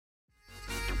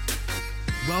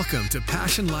Welcome to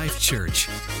Passion Life Church.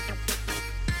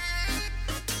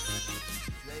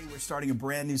 Today we're starting a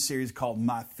brand new series called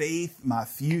My Faith, My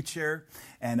Future.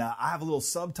 And I have a little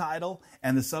subtitle,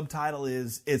 and the subtitle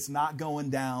is, It's Not Going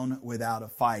Down Without a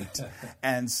Fight.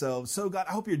 And so God,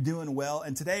 I hope you're doing well.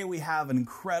 And today we have an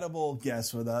incredible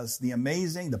guest with us, the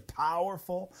amazing, the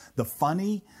powerful, the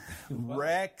funny,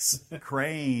 Rex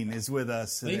Crane is with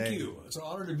us today. Thank you. It's an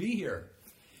honor to be here.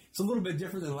 It's a little bit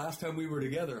different than the last time we were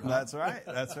together, huh? That's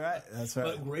right.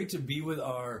 But great to be with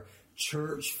our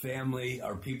church family,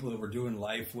 our people that we're doing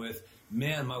life with.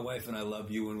 Man, my wife and I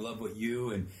love you and love what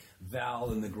you and Val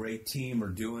and the great team are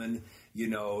doing,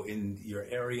 in your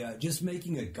area. Just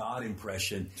making a God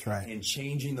impression. That's right. And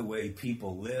changing the way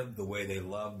people live, the way they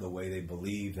love, the way they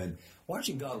believe. And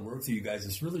watching God work through you guys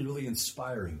is really, really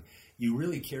inspiring. You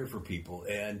really care for people.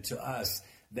 And to us,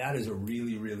 that is a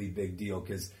really, really big deal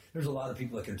because there's a lot of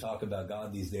people that can talk about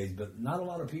God these days, but not a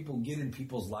lot of people get in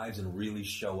people's lives and really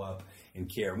show up and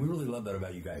care. And we really love that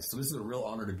about you guys. So this is a real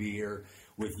honor to be here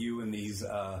with you in these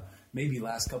maybe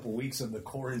last couple weeks of the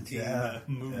quarantine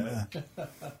movement.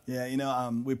 Yeah,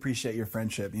 we appreciate your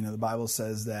friendship. The Bible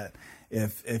says that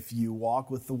if you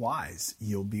walk with the wise,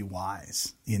 you'll be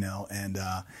wise, and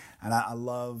I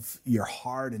love your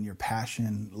heart and your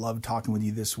passion. Love talking with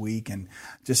you this week. And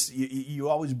just, you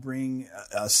always bring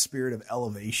a spirit of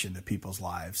elevation to people's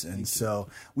lives. And so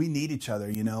we need each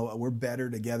other, we're better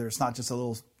together. It's not just a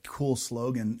little cool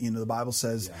slogan. The Bible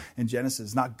says in Genesis,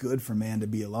 it's not good for man to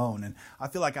be alone. And I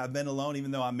feel like I've been alone, even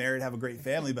though I'm married, have a great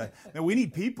family, but we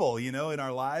need people, in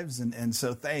our lives. And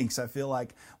so thanks. I feel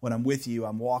like when I'm with you,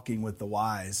 I'm walking with the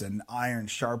wise and iron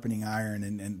sharpening iron.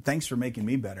 And thanks for making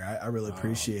me better. I really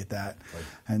appreciate that.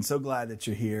 And so glad that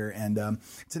you're here. And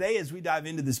today, as we dive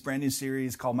into this brand new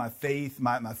series called My Faith,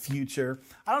 My Future,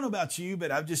 I don't know about you,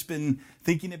 but I've just been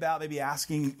thinking about maybe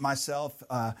asking myself,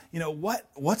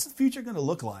 what's the future going to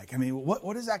look like? I mean,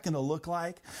 what is that going to look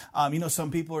like?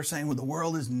 Some people are saying, well, the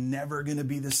world is never going to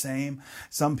be the same.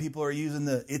 Some people are using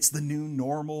it's the new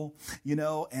normal,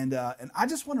 and I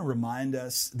just want to remind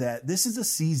us that this is a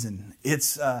season.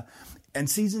 And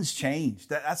seasons change.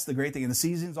 That's the great thing. And the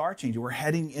seasons are changing. We're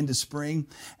heading into spring.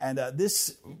 And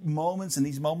these moments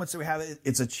that we have,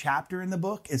 it's a chapter in the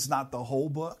book. It's not the whole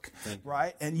book,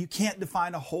 right? And you can't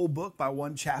define a whole book by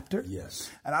one chapter.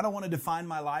 Yes. And I don't want to define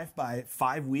my life by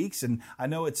 5 weeks. And I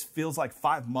know it feels like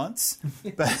 5 months,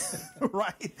 but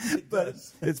right? But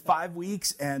it's 5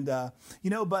 weeks. And,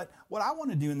 but what I want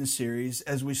to do in this series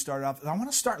as we start off, I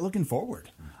want to start looking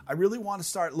forward. I really want to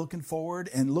start looking forward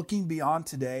and looking beyond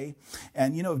today.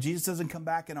 And, if Jesus doesn't come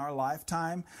back in our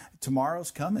lifetime, tomorrow's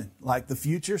coming. Like the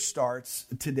future starts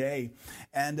today.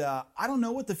 And I don't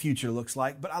know what the future looks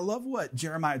like, but I love what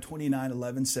Jeremiah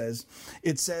 29:11 says.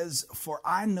 It says, for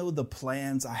I know the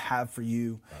plans I have for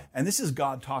you. And this is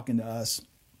God talking to us.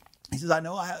 He says, I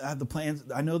know the plans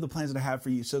that I have for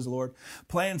you, says the Lord.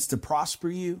 Plans to prosper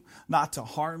you, not to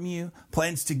harm you.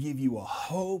 Plans to give you a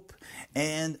hope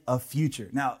and a future.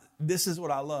 Now, this is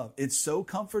what I love. It's so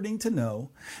comforting to know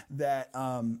that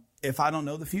if I don't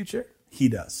know the future, He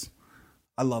does.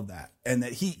 I love that. And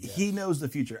that He knows the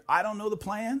future. I don't know the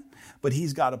plan, but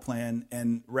He's got a plan.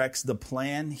 And Rex, the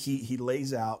plan He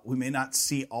lays out, we may not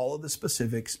see all of the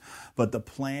specifics, but the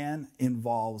plan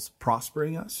involves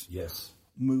prospering us. Yes.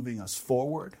 Moving us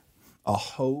forward, a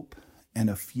hope and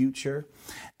a future.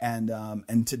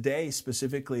 And today,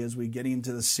 specifically, as we get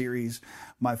into the series,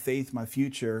 My Faith, My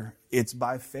Future, it's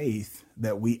by faith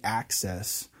that we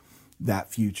access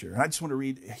that future. And I just want to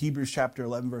read Hebrews chapter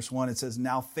 11, verse 1. It says,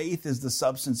 now faith is the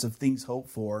substance of things hoped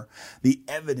for, the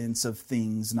evidence of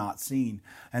things not seen.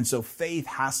 And so faith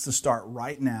has to start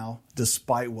right now,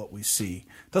 despite what we see.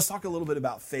 Let's talk a little bit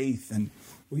about faith. And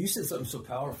well, you said something so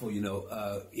powerful,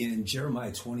 in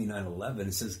Jeremiah 29:11,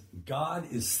 it says,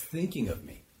 God is thinking of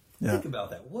me. Yeah. Think about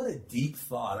that. What a deep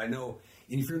thought. I know,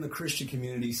 and if you're in the Christian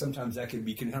community, sometimes that can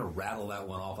kind of rattle that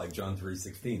one off like John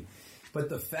 3:16. But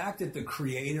the fact that the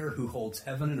Creator who holds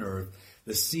heaven and earth,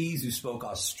 the seas, who spoke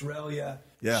Australia,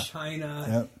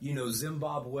 China,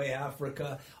 Zimbabwe,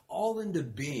 Africa, all into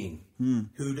being,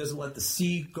 who doesn't let the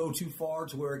sea go too far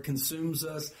to where it consumes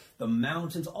us, the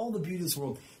mountains, all the beauty of this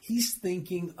world. He's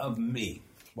thinking of me.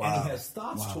 Wow. And He has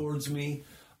thoughts towards me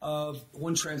of,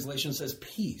 one translation says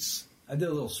peace. I did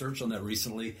a little search on that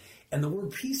recently, and the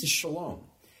word peace is shalom.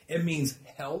 It means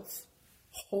health,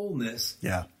 wholeness,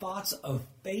 thoughts of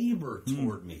favor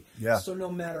toward me. Yeah. So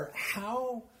no matter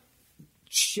how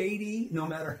shady, no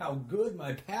matter how good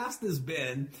my past has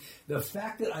been, the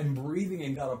fact that I'm breathing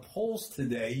and got a pulse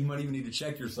today, you might even need to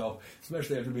check yourself,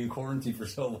 especially after being quarantined for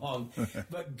so long.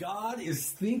 But God is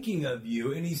thinking of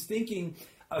you, and He's thinking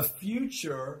a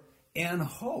future and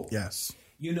hope. Yes.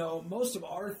 You know, most of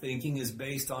our thinking is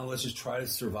based on let's just try to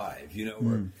survive, you know,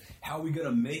 or how are we going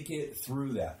to make it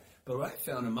through that? But what I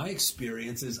found in my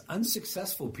experience is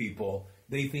unsuccessful people,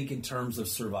 they think in terms of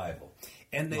survival.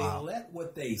 And they let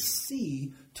what they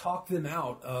see talk them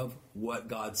out of what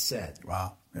God said.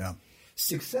 Wow. Yeah.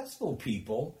 Successful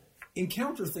people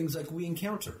encounter things like we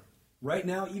encounter. Right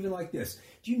now, even like this.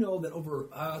 Do you know that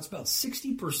it's about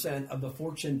 60% of the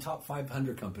Fortune top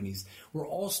 500 companies were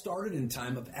all started in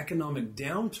time of economic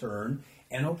downturn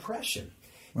and oppression?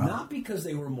 Wow. Not because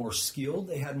they were more skilled,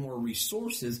 they had more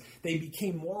resources. They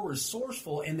became more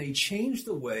resourceful and they changed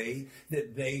the way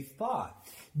that they thought.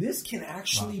 This can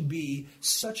actually be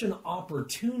such an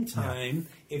opportune time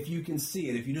if you can see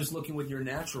it. If you're just looking with your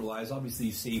natural eyes, obviously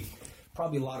you see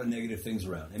probably a lot of negative things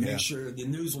around. And make sure the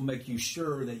news will make you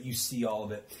sure that you see all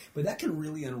of it. But that can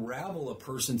really unravel a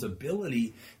person's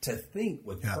ability to think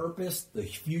with purpose, the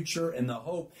future, and the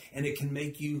hope. And it can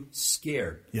make you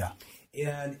scared. Yeah.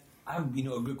 And a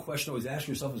good question to always ask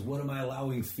yourself is, what am I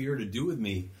allowing fear to do with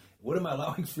me? What am I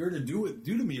allowing fear to do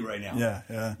to me right now?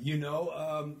 Yeah. You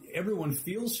know, everyone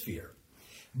feels fear.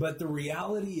 But the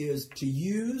reality is to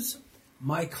use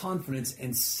my confidence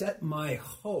and set my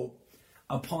hope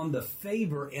upon the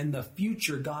favor and the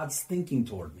future God's thinking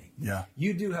toward me. Yeah.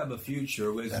 You do have a future.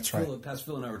 That's right. Pastor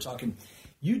Phil and I were talking.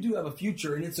 You do have a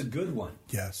future, and it's a good one.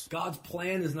 Yes. God's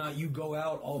plan is not you go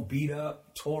out all beat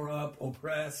up, tore up,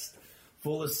 oppressed,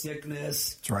 full of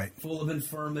sickness. That's right. Full of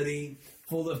infirmity,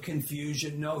 full of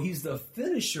confusion. No, he's the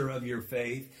finisher of your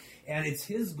faith, and it's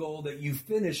his goal that you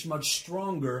finish much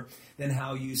stronger than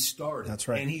how you started. That's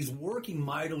right. And he's working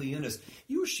mightily in us.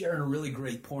 You were sharing a really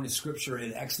great point of scripture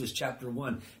in Exodus chapter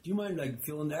 1. Do you mind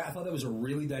filling that? I thought that was a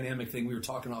really dynamic thing. We were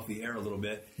talking off the air a little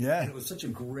bit. Yeah. And it was such a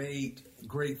great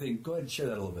thing. Go ahead and share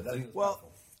that a little bit. I think it was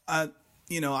powerful.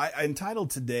 I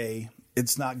entitled today,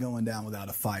 It's Not Going Down Without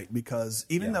a Fight, because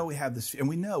even though we have this, and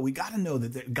we got to know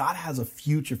that God has a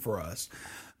future for us.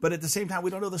 But at the same time,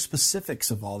 we don't know the specifics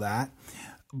of all that.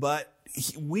 But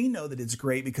we know that it's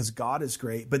great because God is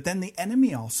great. But then the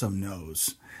enemy also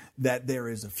knows that there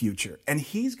is a future. And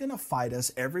he's going to fight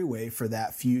us every way for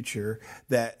that future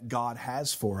that God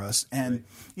has for us. And,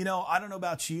 I don't know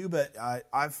about you, but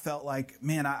I felt like,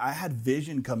 man, I had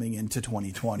vision coming into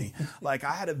 2020. Like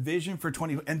I had a vision for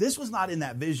 2020. And this was not in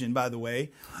that vision, by the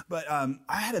way. But I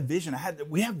had a vision.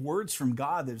 We have words from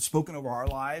God that have spoken over our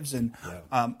lives and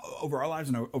over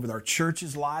our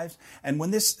church's lives. And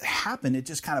when this happened, it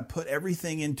just kind of put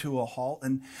everything into a halt.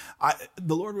 And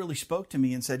the Lord really spoke to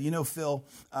me and said, Phil,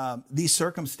 these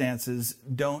circumstances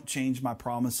don't change my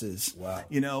promises,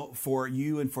 for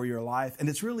you and for your life. And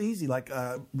it's really easy, like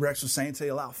Rex was saying, to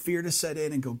allow fear to set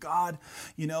in and go, God,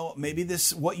 maybe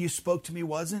what you spoke to me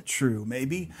wasn't true,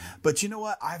 maybe. But you know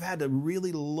what? I've had to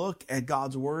really look at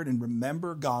God's word and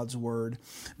remember God's word.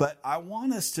 But I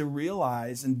want us to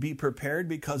realize and be prepared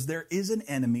because there is an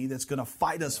enemy that's going to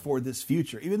fight us for this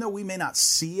future. Even though we may not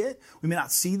see it, we may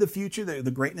not see the future,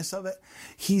 the greatness of it,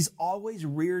 he's always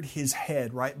reared his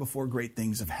head right before great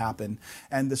things have happened.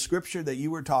 And the scripture that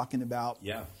you were talking about,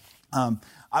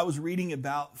 I was reading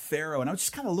about Pharaoh, and I was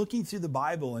just kind of looking through the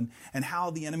Bible and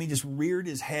how the enemy just reared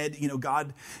his head.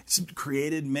 God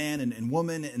created man and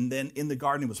woman, and then in the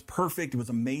garden it was perfect, it was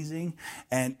amazing.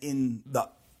 And in the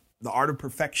art of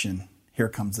perfection, here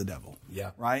comes the devil.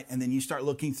 Yeah. Right? And then you start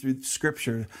looking through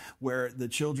scripture where the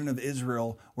children of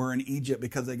Israel were in Egypt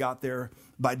because they got there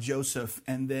by Joseph,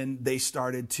 and then they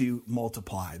started to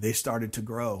multiply. They started to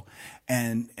grow.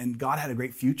 And God had a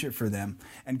great future for them.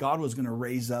 And God was going to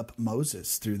raise up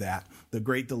Moses through that, the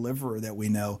great deliverer that we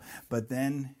know. But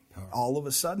then all of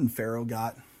a sudden, Pharaoh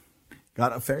got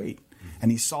afraid.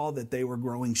 And he saw that they were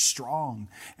growing strong.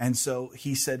 And so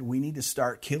he said, we need to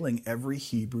start killing every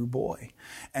Hebrew boy.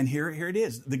 And here it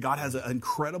is. God has an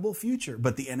incredible future,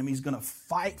 but the enemy's going to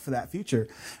fight for that future.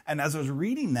 And as I was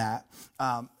reading that,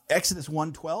 Exodus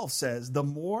 1:12 says, the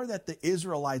more that the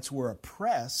Israelites were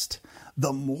oppressed,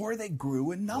 the more they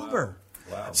grew in number.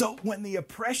 Wow. So when the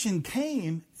oppression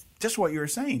came, just what you were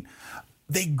saying,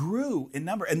 they grew in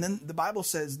number. And then the Bible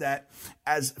says that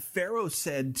as Pharaoh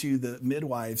said to the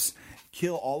midwives,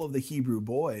 kill all of the Hebrew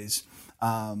boys,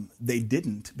 they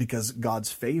didn't because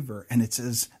God's favor. And it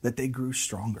says that they grew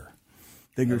stronger.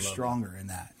 They grew stronger in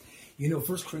that. 1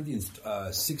 Corinthians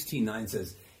 16:9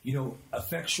 says,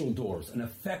 effectual doors, an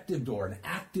effective door, an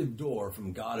active door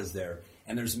from God is there.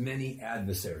 And there's many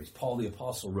adversaries. Paul the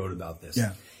Apostle wrote about this.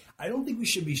 Yeah. I don't think we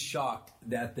should be shocked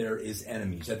that there is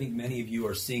enemies. I think many of you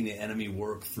are seeing the enemy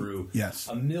work through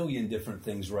a million different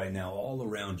things right now all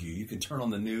around you. You can turn on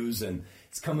the news and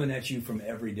it's coming at you from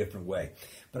every different way.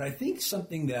 But I think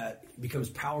something that becomes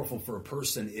powerful for a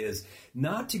person is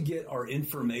not to get our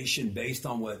information based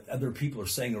on what other people are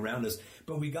saying around us,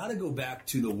 but we got to go back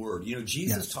to the Word. You know,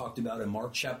 Jesus talked about in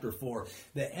Mark chapter 4,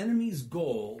 the enemy's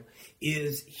goal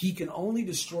is he can only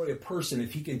destroy a person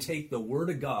if he can take the Word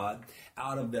of God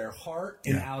out of their heart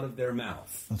and out of their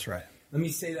mouth. That's right. Let me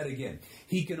say that again.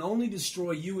 He can only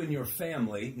destroy you and your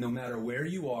family, no matter where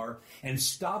you are, and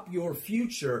stop your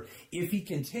future if he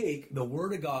can take the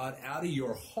Word of God out of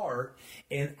your heart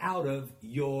and out of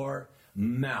your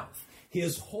mouth.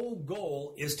 His whole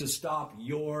goal is to stop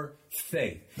your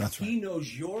faith. That's right. He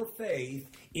knows your faith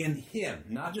in him,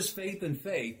 not just faith in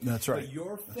faith. That's right. But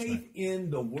your faith in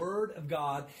the Word of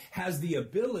God has the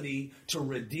ability to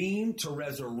redeem, to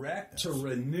resurrect, to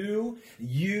renew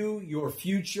you, your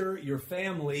future, your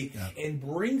family, and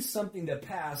bring something to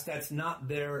pass that's not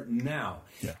there now.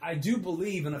 Yeah. I do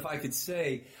believe, and if I could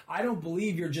say, I don't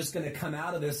believe you're just going to come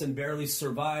out of this and barely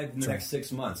survive in the next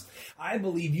 6 months. I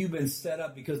believe you've been set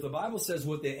up because the Bible says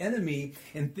what the enemy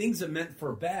and things that meant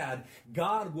for bad,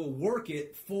 God will work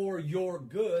it for your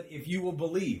good if you will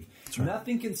believe. Right.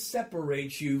 Nothing can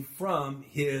separate you from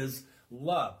his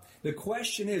love. The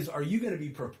question is, are you going to be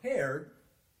prepared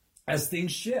as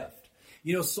things shift?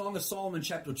 You know, Song of Solomon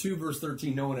chapter 2 verse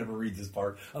 13, no one ever reads this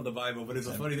part of the Bible, but it's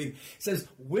a funny thing. It says,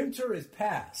 winter is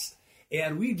past.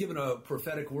 And we'd given a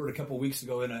prophetic word a couple of weeks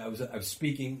ago, and I was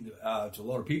speaking to a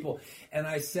lot of people, and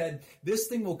I said, this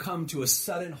thing will come to a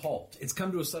sudden halt. It's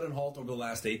come to a sudden halt over the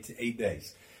last 8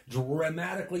 days.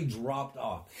 Dramatically dropped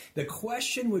off. The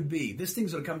question would be, this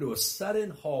thing's going to come to a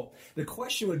sudden halt. The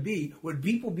question would be, would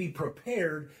people be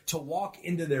prepared to walk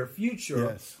into their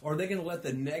future, or are they going to let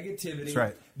the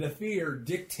negativity, the fear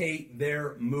dictate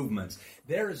their movements?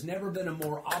 There has never been a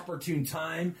more opportune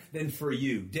time than for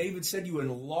you. David said, you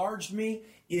enlarged me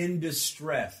in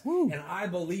distress. Woo. And I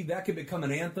believe that could become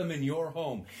an anthem in your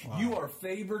home. Wow. You are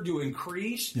favored to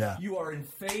increase. Yeah. You are in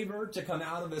favor to come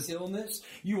out of this illness.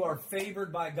 You are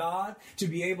favored by God to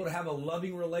be able to have a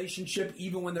loving relationship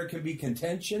even when there can be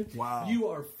contention. Wow. You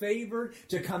are favored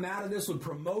to come out of this with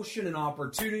promotion and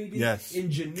opportunity,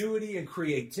 ingenuity and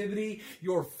creativity.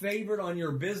 You're favored on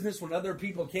your business when other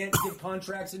people can't get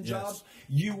contracts and jobs.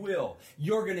 You will.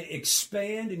 You're going to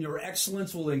expand and your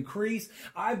excellence will increase.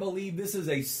 I believe this is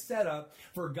a setup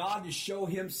for God to show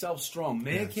himself strong.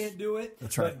 Man can't do it,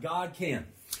 but God can.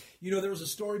 You know, there was a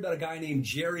story about a guy named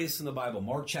Jairus in the Bible,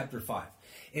 Mark chapter 5.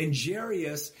 And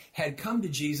Jairus had come to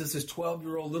Jesus, his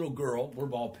 12-year-old little girl. We're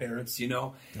all parents, you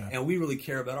know, and we really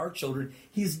care about our children.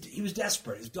 He was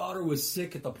desperate. His daughter was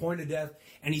sick at the point of death.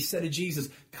 And he said to Jesus,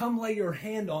 come lay your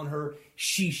hand on her.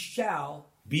 She shall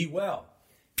be well.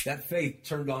 That faith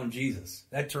turned on Jesus.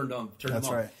 That turned him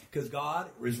on. Because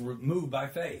God is moved by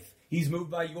faith. He's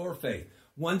moved by your faith.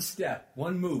 One step,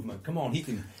 one movement. Come on,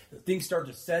 things start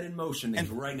to set in motion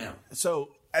right now. So,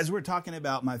 as we're talking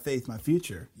about my faith, my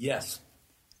future. Yes.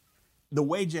 The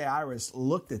way Jairus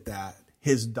looked at that,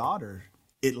 his daughter,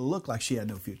 it looked like she had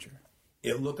no future.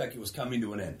 It looked like it was coming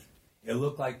to an end. It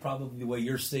looked like probably the way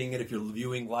you're seeing it if you're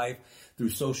viewing life through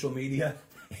social media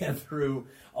and through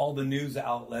all the news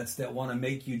outlets that want to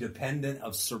make you dependent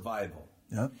of survival.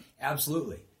 Yep.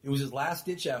 Absolutely. It was his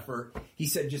last-ditch effort. He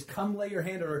said, just come lay your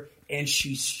hand on her, and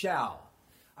she shall.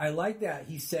 I like that.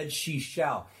 He said she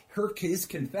shall. His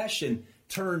confession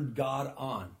turned God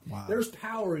on. Wow. There's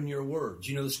power in your words.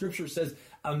 You know, the scripture says,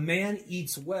 a man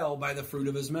eats well by the fruit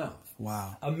of his mouth.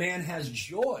 Wow. A man has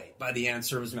joy by the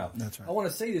answer of his mouth. That's right. I want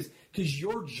to say this because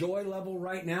your joy level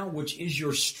right now, which is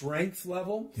your strength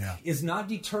level, is not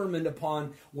determined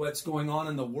upon what's going on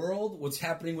in the world, what's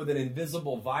happening with an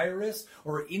invisible virus,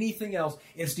 or anything else.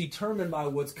 It's determined by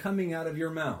what's coming out of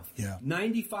your mouth.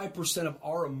 95% of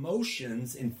our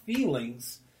emotions and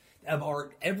feelings of our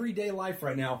everyday life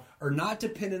right now are not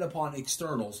dependent upon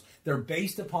externals. They're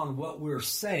based upon what we're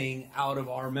saying out of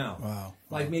our mouth. Wow.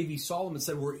 Like maybe Solomon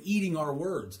said, we're eating our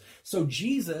words. So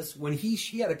Jesus, when he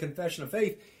had a confession of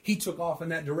faith, he took off in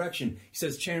that direction. He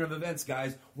says, chain of events,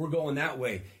 guys, we're going that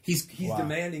way. He's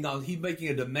demanding, he's making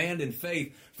a demand in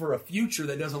faith for a future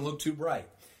that doesn't look too bright.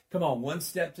 Come on, one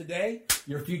step today,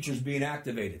 your future's being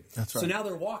activated. That's right. So now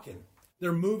they're walking.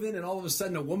 They're moving, and all of a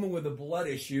sudden, a woman with a blood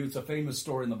issue, it's a famous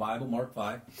story in the Bible, Mark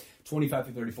 5, 25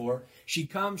 through 34. She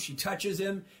comes, she touches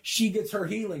him, she gets her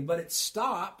healing, but it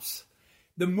stops.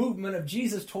 the movement of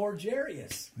Jesus toward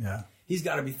Jairus. Yeah. He's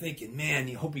got to be thinking, man,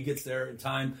 you hope he gets there in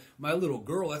time. My little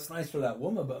girl, that's nice for that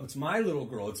woman, but it's my little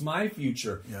girl. It's my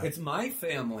future. Yeah. It's my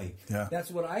family. Yeah. That's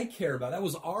what I care about. That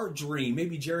was our dream.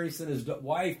 Maybe Jairus and his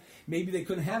wife, maybe they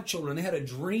couldn't have children. They had a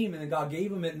dream, and God gave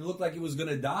them it, and it looked like it was going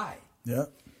to die. Yeah.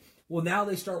 Well, now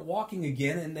they start walking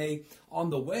again, and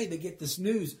on the way, they get this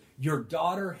news. Your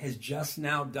daughter has just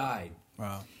now died.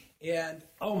 Wow. And,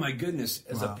 oh my goodness,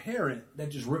 as a parent, that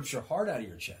just rips your heart out of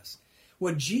your chest.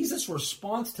 When Jesus'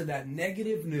 response to that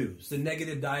negative news, the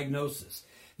negative diagnosis,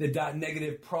 the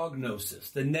negative prognosis,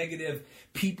 the negative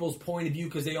people's point of view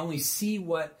because they only see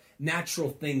what natural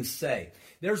things say.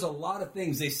 There's a lot of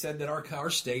things they said that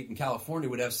our state in California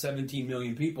would have 17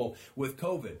 million people with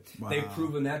COVID. Wow. They've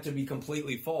proven that to be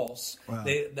completely false. Wow.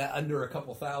 That under a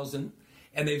couple thousand.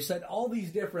 And they've said all these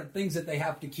different things that they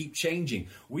have to keep changing.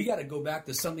 We got to go back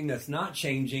to something that's not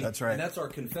changing. That's right. And that's our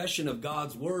confession of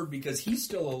God's word because he's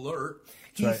still alert.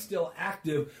 He's right. still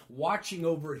active, watching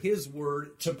over his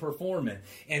word to perform it.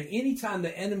 And anytime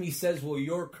the enemy says, well,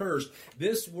 you're cursed,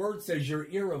 this word says you're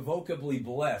irrevocably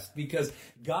blessed because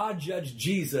God judged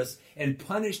Jesus and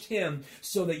punished him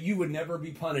so that you would never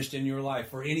be punished in your life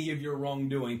for any of your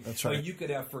wrongdoing. That's right. But you could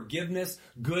have forgiveness,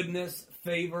 goodness,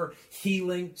 favor,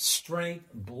 healing, strength,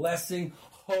 blessing,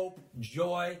 hope,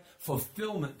 joy,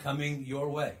 fulfillment coming your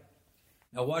way.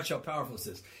 Now watch how powerful this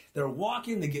is. They're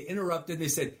walking, they get interrupted, they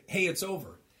said, hey, it's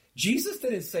over. Jesus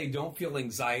didn't say, don't feel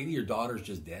anxiety, your daughter's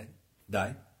just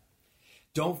died.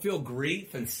 Don't feel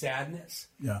grief and sadness.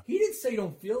 Yeah. He didn't say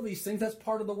don't feel these things. That's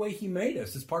part of the way he made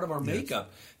us. It's part of our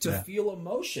makeup to feel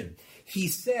emotion. He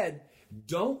said,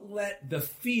 don't let the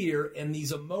fear and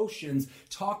these emotions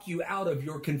talk you out of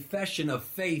your confession of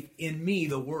faith in me,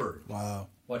 the word. Wow.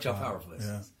 Watch how powerful this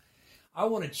Yeah. is. I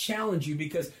want to challenge you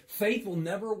because faith will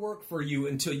never work for you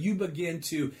until you begin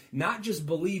to not just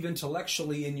believe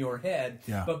intellectually in your head,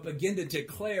 but begin to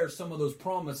declare some of those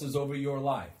promises over your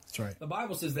life. That's right. The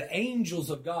Bible says the angels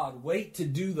of God wait to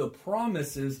do the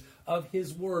promises of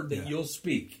his word that you'll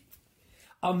speak.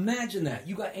 Imagine that.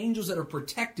 You got angels that are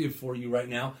protective for you right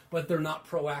now, but they're not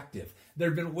proactive.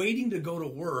 They've been waiting to go to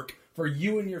work for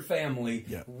you and your family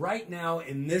right now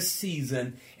in this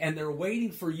season, and they're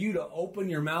waiting for you to open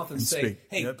your mouth and say, speak.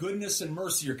 hey, goodness and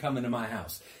mercy are coming to my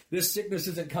house. This sickness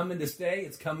isn't coming to stay,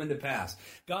 it's coming to pass.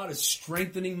 God is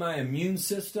strengthening my immune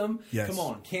system. Yes. Come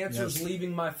on, cancer's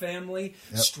leaving my family.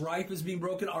 Strife is being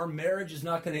broken. Our marriage is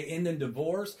not going to end in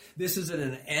divorce. This isn't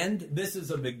an end. This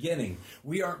is a beginning.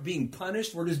 We aren't being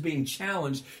punished. We're just being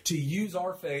challenged to use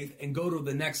our faith and go to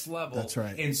the next level. That's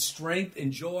right. In strength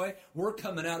and joy. We're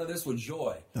coming out of this with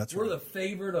joy. We're the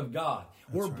favorite of God.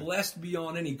 We're blessed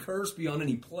beyond any curse, beyond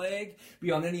any plague,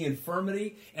 beyond any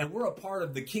infirmity, and we're a part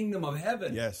of the kingdom of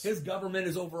heaven. Yes. His government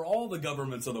is over all the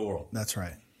governments of the world. That's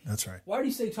right. That's right. Why do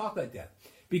you say talk like that?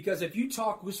 Because if you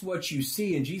talk with what you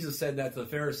see, and Jesus said that to the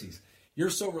Pharisees, you're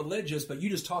so religious, but you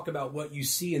just talk about what you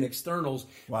see in externals,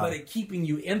 but it keeping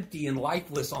you empty and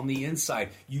lifeless on the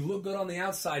inside. You look good on the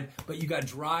outside, but you got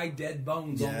dry, dead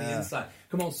bones on the inside.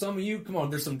 Come on, some of you,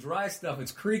 there's some dry stuff.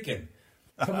 It's creaking.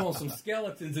 Come on, some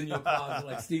skeletons in your closet,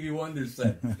 like Stevie Wonder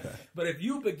said. But if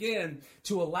you begin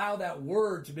to allow that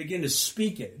word to begin to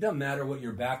speak it doesn't matter what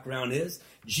your background is.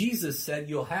 Jesus said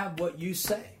you'll have what you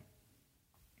say.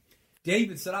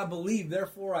 David said, I believe,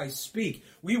 therefore I speak.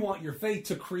 We want your faith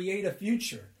to create a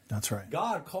future. That's right.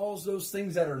 God calls those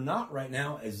things that are not right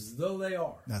now as though they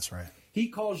are. That's right. He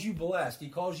calls you blessed. He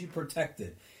calls you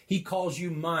protected. He calls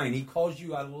you mine. He calls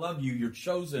you, I love you. You're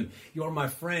chosen. You're my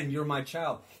friend. You're my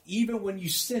child. Even when you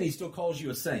sin, he still calls you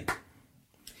a saint.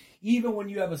 Even when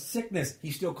you have a sickness,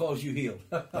 he still calls you healed.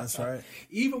 That's right.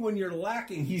 Even when you're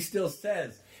lacking, he still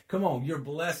says, come on, you're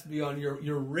blessed beyond,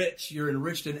 you're rich. You're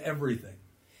enriched in everything.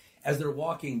 As they're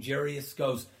walking, Jairus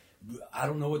goes, I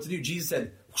don't know what to do. Jesus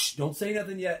said, don't say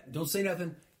nothing yet. Don't say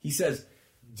nothing. He says,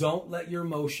 don't let your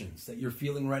emotions that you're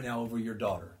feeling right now over your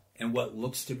daughter and what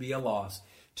looks to be a loss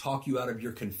talk you out of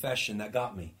your confession that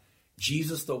got me.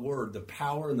 Jesus, the Word, the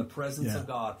power and the presence of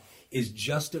God is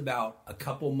just about a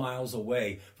couple miles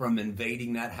away from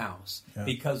invading that house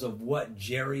because of what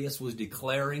Jairus was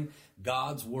declaring,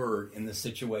 God's Word in the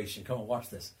situation. Come on, watch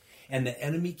this. And the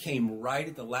enemy came right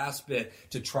at the last bit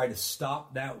to try to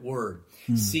stop that word.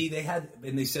 See,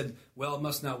 they said, well, it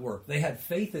must not work. They had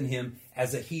faith in him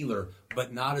as a healer,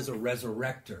 but not as a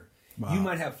resurrector. Wow. You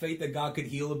might have faith that God could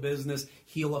heal a business,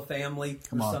 heal a family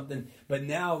or something. But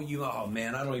now oh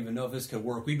man, I don't even know if this could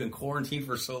work. We've been quarantined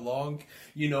for so long.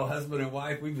 Husband and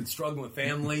wife, we've been struggling with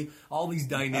family, all these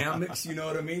dynamics, you know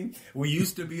what I mean? We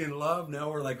used to be in love.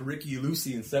 Now we're like Ricky and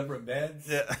Lucy in separate beds.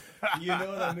 Yeah. You know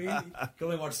what I mean? You can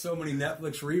only watch so many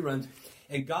Netflix reruns.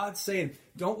 And God's saying,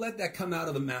 don't let that come out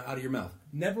of your mouth.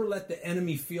 Never let the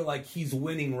enemy feel like he's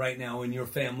winning right now in your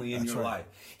family, in your life.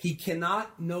 He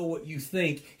cannot know what you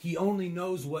think. He only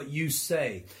knows what you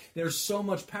say. There's so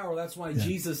much power. That's why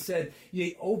Jesus said,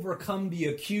 ye overcome the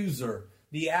accuser,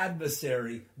 the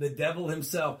adversary, the devil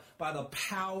himself, by the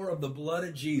power of the blood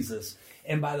of Jesus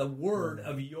and by the word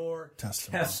of your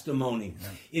testimony.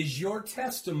 Yeah. Is your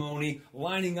testimony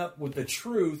lining up with the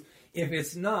truth? If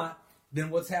it's not, then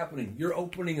what's happening? You're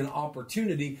opening an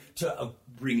opportunity to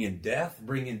bring in death,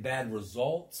 bring in bad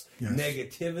results,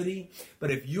 negativity.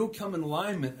 But if you'll come in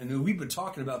alignment, and we've been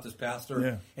talking about this,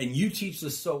 Pastor, and you teach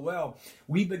this so well,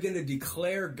 we begin to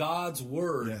declare God's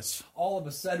word. Yes. All of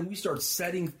a sudden, we start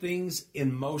setting things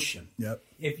in motion. Yep.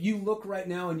 If you look right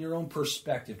now in your own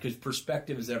perspective, because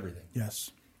perspective is everything.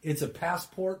 Yes. It's a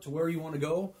passport to where you want to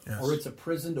go, or it's a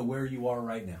prison to where you are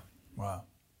right now. Wow.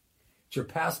 It's your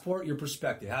passport, your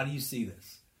perspective. How do you see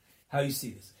this? How do you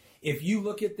see this? If you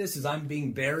look at this as I'm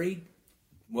being buried,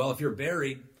 well, if you're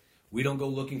buried, we don't go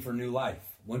looking for new life.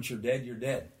 Once you're dead, you're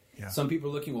dead. Yeah. Some people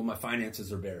are looking, well, my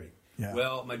finances are buried. Yeah.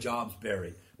 Well, my job's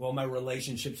buried. Well, my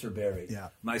relationships are buried. Yeah.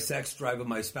 My sex drive with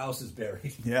my spouse is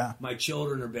buried. Yeah. My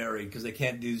children are buried because they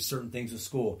can't do certain things with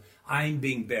school. I'm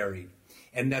being buried.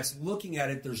 And that's looking at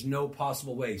it, there's no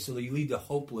possible way. So you lead to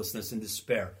hopelessness and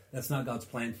despair. That's not God's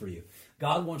plan for you.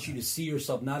 God wants you to see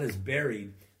yourself not as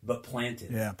buried, but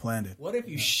planted. Yeah, planted. What if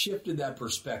you shifted that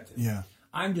perspective? Yeah.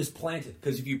 I'm just planted.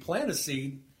 Because if you plant a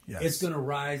seed, it's going to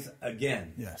rise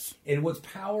again. Yes. And what's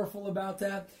powerful about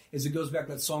that is it goes back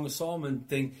to that Song of Solomon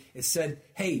thing. It said,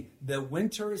 hey, the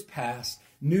winter is past.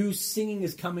 New singing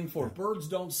is coming forth. Birds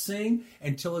don't sing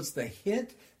until it's the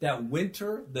hint that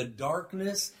winter, the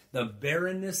darkness, the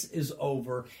barrenness is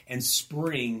over, and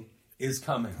spring is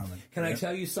coming. Can I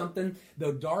tell you something?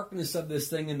 The darkness of this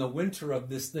thing and the winter of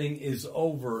this thing is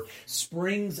over.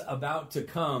 Spring's about to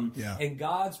come, and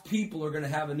God's people are going to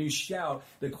have a new shout.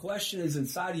 The question is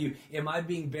inside of you, am I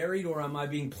being buried or am I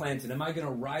being planted? Am I going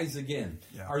to rise again?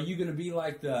 Yeah. Are you going to be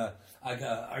like the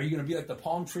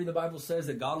palm tree the Bible says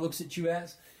that God looks at you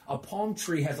as? A palm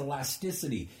tree has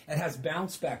elasticity. It has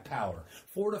bounce back power.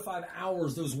 4 to 5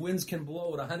 hours, those winds can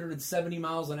blow at 170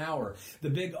 miles an hour. The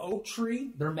big oak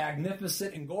tree, they're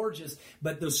magnificent and gorgeous,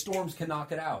 but those storms can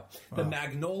knock it out. Wow. The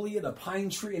magnolia, the pine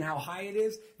tree, and how high it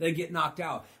is, they get knocked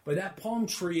out. But that palm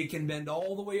tree, it can bend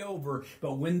all the way over.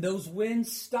 But when those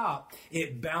winds stop,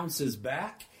 it bounces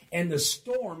back. And the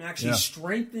storm actually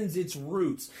strengthens its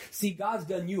roots. See, God's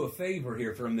done you a favor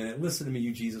here for a minute. Listen to me,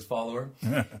 you Jesus follower.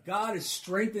 God is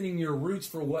strengthening your roots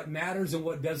for what matters and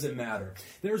what doesn't matter.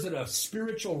 There's a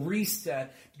spiritual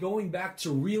reset going back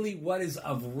to really what is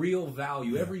of real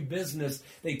value. Every business,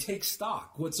 they take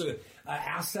stock. What's an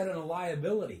asset and a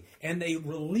liability. And they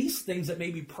release things that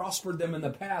maybe prospered them in the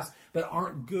past, but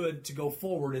aren't good to go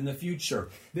forward in the future.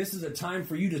 This is a time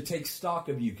for you to take stock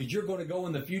of you, because you're going to go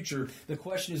in the future. The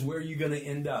question is, where are you going to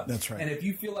end up? That's right. And if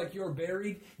you feel like you're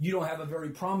buried, you don't have a very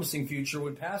promising future.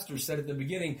 When Pastor said at the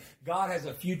beginning, God has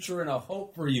a future and a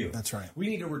hope for you. That's right. We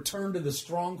need to return to the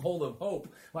stronghold of hope,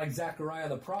 like Zechariah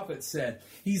the prophet said.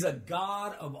 He's a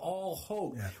God of all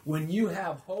hope. Yeah. When you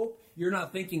have hope, you're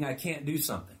not thinking, I can't do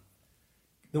something.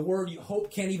 The word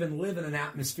hope can't even live in an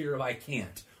atmosphere of I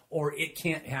can't, or it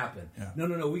can't happen. Yeah.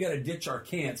 No. We got to ditch our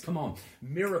can'ts. Come on.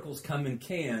 Miracles come in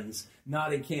cans,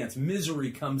 not in cans.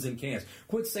 Misery comes in cans.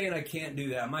 Quit saying I can't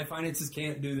do that. My finances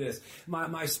can't do this.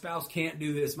 My spouse can't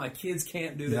do this. My kids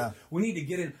can't do this. We need to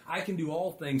get in. I can do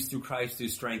all things through Christ who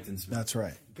strengthens me. That's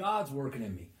right. God's working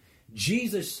in me.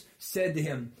 Jesus said to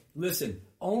him, listen,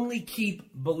 only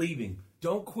keep believing.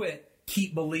 Don't quit.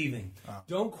 Keep believing. Wow.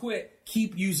 Don't quit.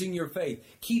 Keep using your faith.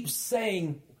 Keep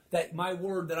saying that my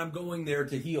word that I'm going there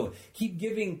to heal. Keep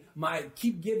giving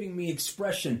me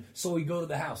expression so we go to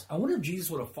the house. I wonder if Jesus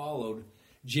would have followed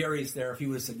Jairus there, if he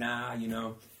would have said, nah,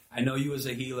 I know you as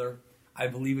a healer. I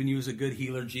believe in you as a good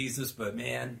healer, Jesus, but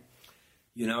man,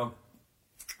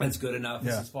 that's good enough.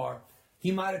 This is far.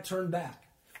 He might have turned back.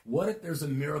 What if there's a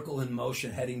miracle in motion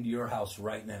heading to your house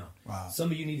right now? Wow. Some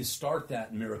of you need to start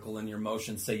that miracle in your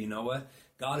motion. Say, you know what?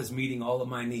 God is meeting all of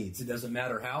my needs. It doesn't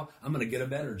matter how. I'm going to get a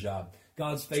better job.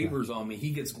 God's favors on me. He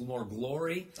gets more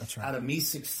glory out of me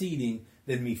succeeding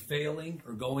than me failing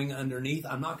or going underneath.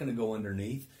 I'm not going to go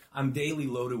underneath. I'm daily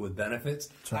loaded with benefits.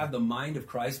 I have the mind of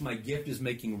Christ. My gift is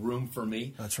making room for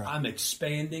me. That's right. I'm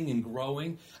expanding and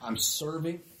growing. I'm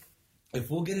serving.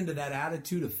 If we'll get into that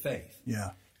attitude of faith.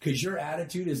 Yeah. Because your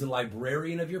attitude is the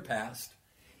librarian of your past.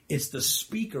 It's the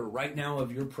speaker right now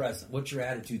of your present. What's your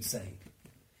attitude saying?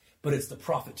 But it's the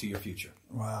prophet to your future.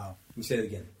 Wow. Let me say it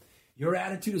again. Your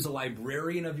attitude is a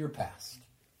librarian of your past.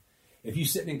 If you're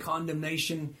sitting in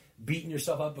condemnation, beating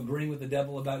yourself up, agreeing with the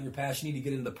devil about your past. You need to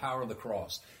get into the power of the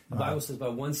cross. The Bible says by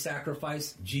one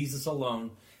sacrifice, Jesus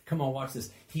alone. Come on, watch this.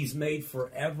 He's made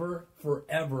forever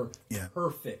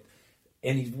perfect.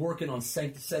 And he's working on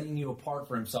setting you apart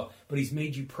for himself. But he's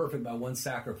made you perfect by one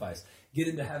sacrifice. Get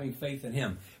into having faith in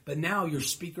him. But now your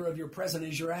speaker of your present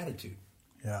is your attitude.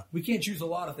 Yeah. We can't choose a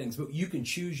lot of things, but you can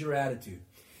choose your attitude.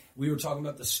 We were talking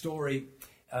about the story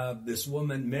of this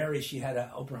woman, Mary. She had an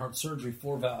open heart surgery.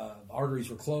 4 arteries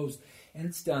were closed. And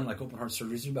it's done like open heart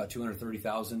surgeries. There's about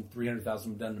 230,000,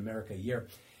 300,000 done in America a year.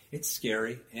 It's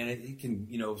scary, and it can,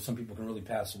 some people can really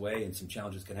pass away and some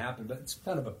challenges can happen, but it's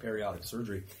kind of a periodic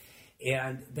surgery.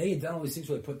 And they had done all these things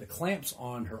where they put the clamps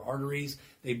on her arteries.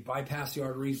 They bypass the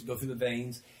arteries, go through the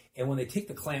veins. And when they take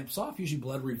the clamps off, usually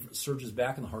blood surges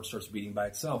back and the heart starts beating by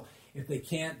itself. If they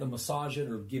can't, they'll massage it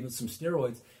or give it some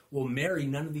steroids. Well, Mary,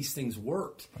 none of these things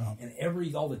worked. Wow.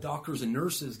 And all the doctors and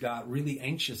nurses got really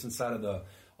anxious inside of the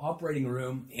operating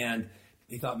room, and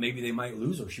they thought maybe they might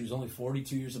lose her. She was only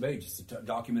 42 years of age. It's a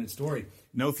documented story.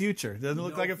 No future. Doesn't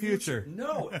look like a future.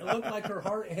 No, it looked like her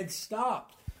heart had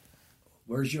stopped.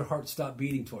 Where's your heart stop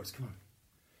beating towards? Come on.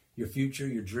 Your future,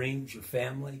 your dreams, your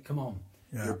family. Come on.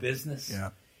 Yeah. Your business. Yeah.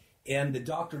 And the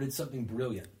doctor did something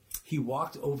brilliant. He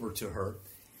walked over to her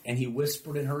and he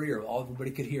whispered in her ear, all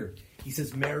everybody could hear. He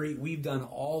says, Mary, we've done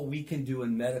all we can do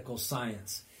in medical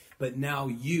science. But now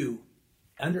you,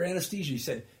 under anesthesia, he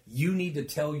said, you need to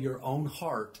tell your own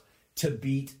heart to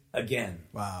beat again.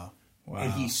 Wow.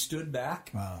 And he stood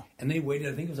back. Wow. And they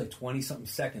waited, I think it was like 20-something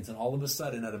seconds. And all of a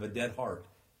sudden, out of a dead heart,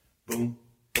 boom,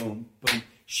 boom, boom.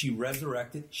 She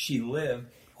resurrected. She lived.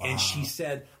 Wow. And she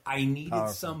said, I needed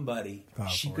somebody.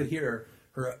 Powerful. She could hear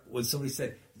her when somebody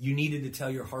said, you needed to tell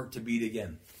your heart to beat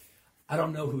again. I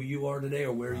don't know who you are today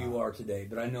or where you are today,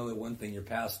 but I know that one thing, your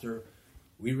pastor,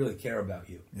 we really care about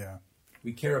you. Yeah.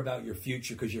 We care about your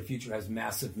future because your future has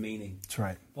massive meaning. That's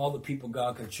right. Of all the people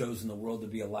God could have chosen in the world to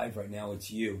be alive right now, it's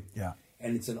you. Yeah.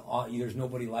 And there's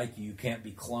nobody like you. You can't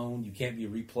be cloned. You can't be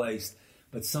replaced.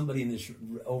 But somebody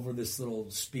over this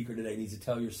little speaker today needs to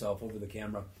tell yourself over the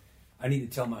camera, I need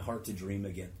to tell my heart to dream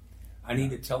again. I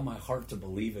need to tell my heart to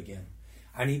believe again.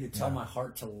 I need to tell my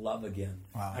heart to love again.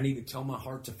 Wow. I need to tell my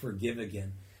heart to forgive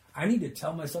again. I need to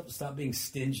tell myself to stop being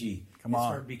stingy and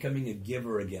start becoming a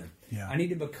giver again. Yeah. I need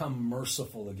to become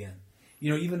merciful again.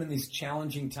 Even in these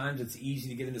challenging times, it's easy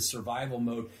to get into survival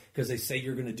mode because they say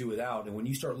you're going to do without. And when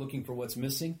you start looking for what's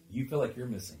missing, you feel like you're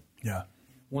missing. Yeah.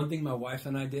 One thing my wife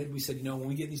and I did, we said, when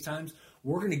we get these times,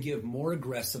 we're going to give more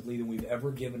aggressively than we've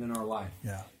ever given in our life.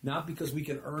 Yeah. Not because we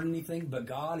can earn anything, but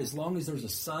God, as long as there's a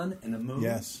sun and a moon,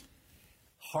 yes,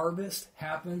 harvest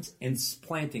happens and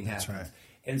planting happens. That's right.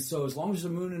 And so as long as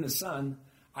there's a moon and a sun,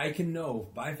 I can know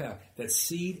by fact that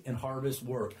seed and harvest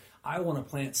work. I want to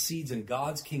plant seeds in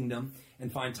God's kingdom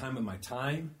and find time in my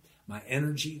time, my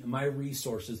energy, and my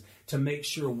resources to make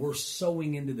sure we're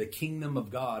sowing into the kingdom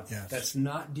of God. Yes. That's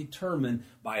not determined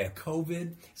by a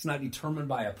COVID. It's not determined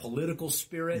by a political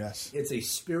spirit. Yes. It's a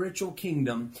spiritual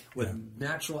kingdom with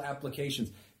natural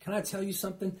applications. Can I tell you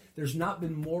something? There's not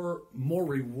been more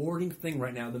rewarding thing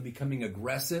right now than becoming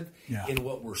aggressive in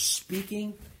what we're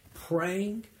speaking,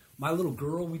 praying. My little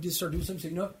girl, we just started doing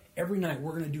something. So, every night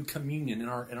we're going to do communion in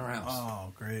our house.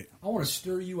 Oh, great. I want to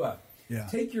stir you up. Yeah.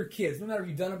 Take your kids, no matter if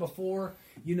you've done it before,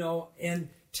 and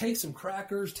take some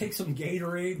crackers, take some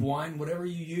Gatorade, wine, whatever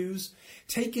you use.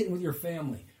 Take it with your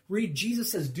family. Read,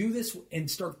 Jesus says, do this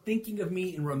and start thinking of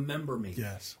me and remember me.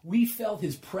 Yes. We felt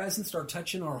his presence start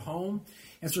touching our home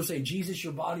and start saying, Jesus,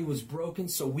 your body was broken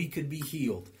so we could be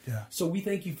healed. Yeah. So we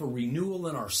thank you for renewal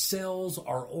in our cells,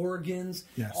 our organs,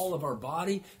 all of our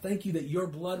body. Thank you that your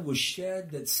blood was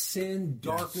shed, that sin,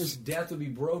 darkness, death would be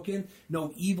broken.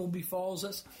 No evil befalls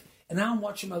us. And now I'm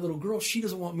watching my little girl. She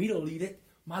doesn't want me to lead it.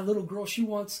 My little girl, she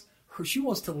wants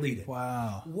to lead it.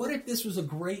 Wow. What if this was a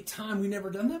great time? We've never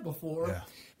done that before.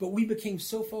 But we became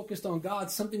so focused on God,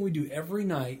 something we do every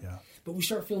night. But we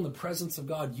start feeling the presence of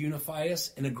God unify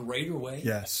us in a greater way.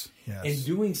 Yes. And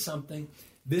doing something.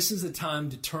 This is the time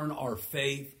to turn our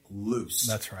faith loose.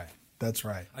 That's right. That's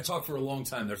right. I talked for a long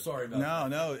time there. Sorry about that.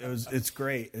 No, it's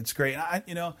great. It's great.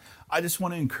 I just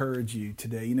want to encourage you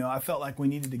today. I felt like we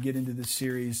needed to get into this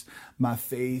series, My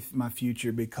Faith, My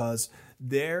Future, because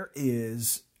there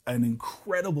is an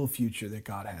incredible future that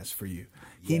God has for you.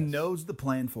 He knows the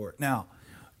plan for it. Now,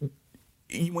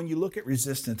 when you look at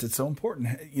resistance, it's so important.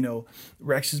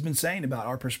 Rex has been saying about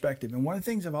our perspective. And one of the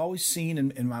things I've always seen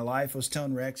in my life, I was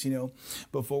telling Rex,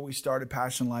 before we started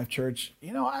Passion Life Church,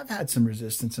 I've had some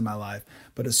resistance in my life.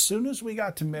 But as soon as we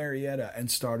got to Marietta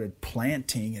and started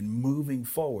planting and moving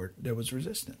forward, there was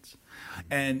resistance.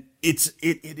 And it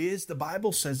is, the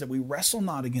Bible says that we wrestle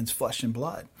not against flesh and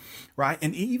blood, right?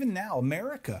 And even now,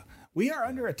 America, we are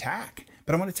under attack.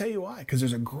 But I'm going to tell you why, because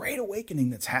there's a great awakening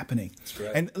that's happening.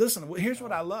 And listen, here's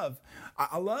what I love.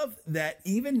 I love that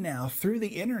even now through the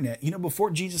internet,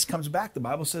 before Jesus comes back, the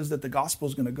Bible says that the gospel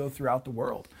is going to go throughout the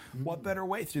world. What better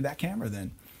way through that camera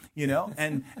then?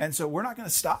 And so we're not going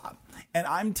to stop. And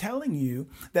I'm telling you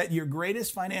that your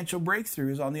greatest financial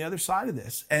breakthrough is on the other side of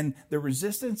this. And the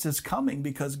resistance is coming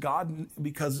because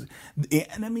the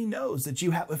enemy knows that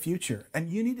you have a future.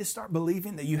 And you need to start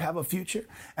believing that you have a future.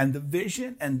 And the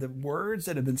vision and the words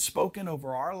that have been spoken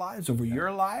over our lives, over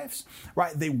your lives,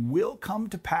 right? They will come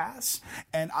to pass.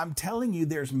 And I'm telling you,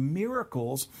 there's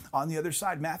miracles on the other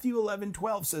side. Matthew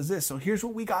 11:12 says this. So here's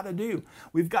what we got to do.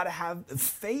 We've got to have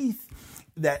faith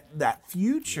that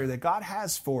future that God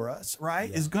has for us, right,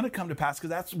 is going to come to pass, because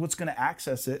that's what's going to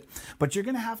access it. But you're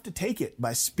going to have to take it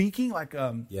by speaking, like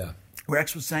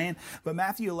Rex was saying. But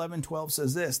Matthew 11:12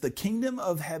 says this: the kingdom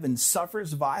of heaven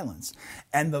suffers violence,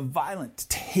 and the violent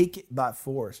take it by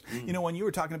force. When you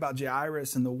were talking about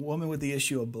Jairus and the woman with the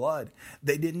issue of blood,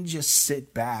 they didn't just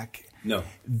sit back. No.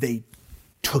 They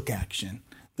took action.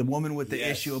 The woman with the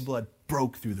issue of blood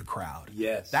broke through the crowd.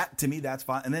 Yes. That, to me, that's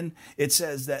fine. And then it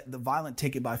says that the violent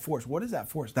take it by force. What is that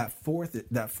force? That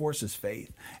force is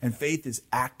faith. And faith is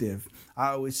active. I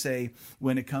always say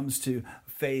when it comes to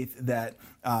faith that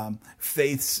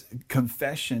faith's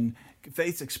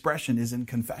expression is in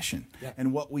confession. Yeah.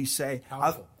 And what we say.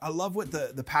 I love what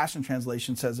the Passion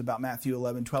Translation says about Matthew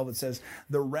 11:12. It says,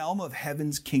 the realm of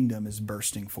heaven's kingdom is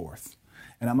bursting forth.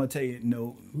 And I'm going to tell you,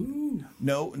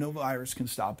 no virus can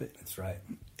stop it. That's right.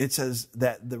 It says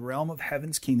that the realm of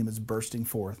heaven's kingdom is bursting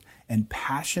forth, and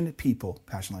passionate people,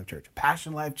 Passion Life Church,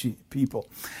 passionate life people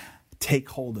take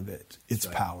hold of it, its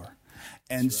power.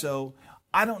 And so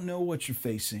I don't know what you're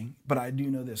facing, but I do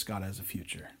know this: God has a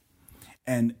future.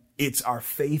 And it's our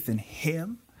faith in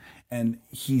Him, and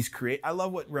He's created. I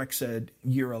love what Rex said: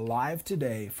 you're alive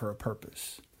today for a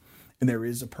purpose. And there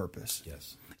is a purpose.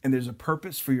 Yes. And there's a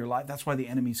purpose for your life. That's why the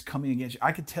enemy's coming against you.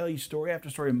 I could tell you story after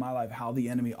story in my life how the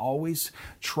enemy always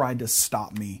tried to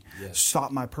stop me,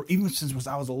 stop my even since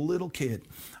I was a little kid,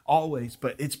 always.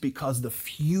 But it's because the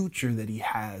future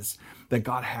that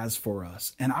God has for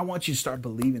us. And I want you to start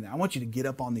believing that. I want you to get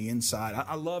up on the inside.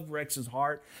 I love Rex's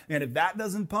heart. And if that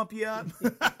doesn't pump you up,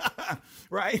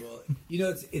 right? Well,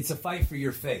 it's a fight for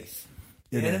your faith.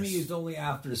 The enemy is only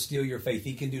after to steal your faith.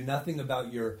 He can do nothing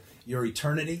about your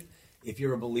eternity if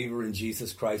you're a believer in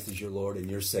Jesus Christ as your Lord and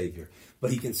your Savior.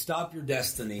 But he can stop your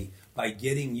destiny by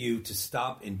getting you to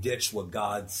stop and ditch what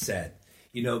God said.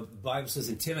 The Bible says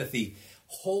in Timothy,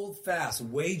 hold fast,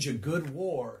 wage a good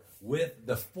war with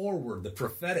the forward, the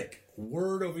prophetic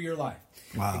word over your life.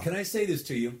 Wow. And can I say this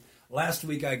to you? Last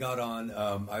week I got on,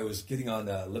 I was on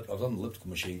the elliptical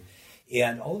machine,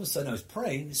 and all of a sudden I was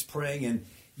praying, and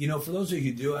for those of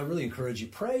you who do, I really encourage you,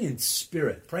 pray in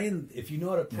spirit. If you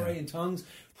know how to pray in tongues,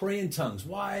 pray in tongues.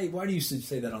 Why do you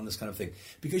say that on this kind of thing?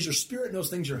 Because your spirit knows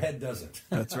things your head doesn't.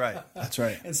 That's right. That's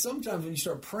right. And sometimes when you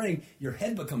start praying, your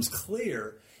head becomes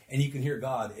clear and you can hear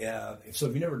God. So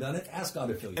if you've never done it, ask God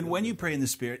to fill you. And when you pray in the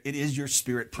Spirit, it is your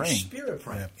spirit praying. Your spirit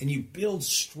praying. Yeah. And you build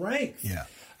strength. Yeah.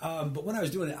 But when I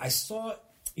was doing it, I saw...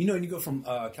 when you go from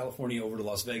California over to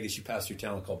Las Vegas, you pass through a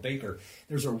town called Baker.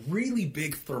 There's a really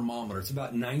big thermometer. It's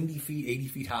about 90 feet, 80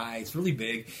 feet high. It's really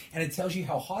big, and it tells you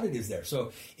how hot it is there.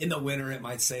 So in the winter, it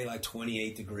might say like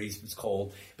 28 degrees if it's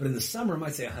cold. But in the summer, it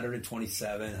might say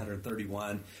 127,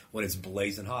 131 when it's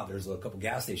blazing hot. There's a couple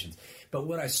gas stations. But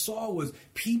what I saw was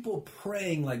people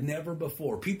praying like never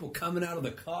before. People coming out of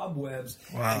the cobwebs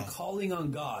and calling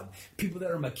on God. People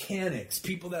that are mechanics,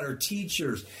 people that are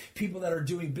teachers, people that are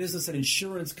doing business at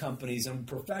insurance companies and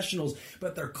professionals,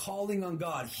 but they're calling on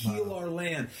God. Heal our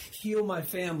land, heal my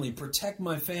family, protect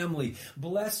my family,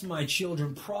 bless my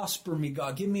children, prosper me,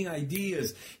 God. Give me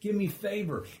ideas, give me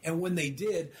favor. And when they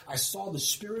did, I saw the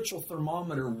spiritual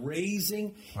thermometer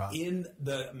raising in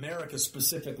the America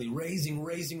specifically, raising.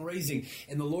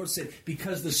 And the Lord said,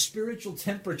 because the spiritual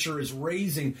temperature is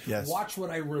raising, watch what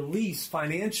I release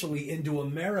financially into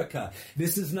America.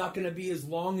 This is not going to be as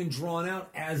long and drawn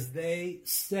out as they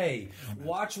say. Amen.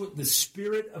 Watch what the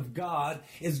Spirit of God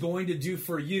is going to do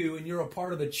for you, and you're a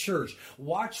part of the church.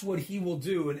 Watch what He will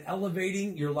do in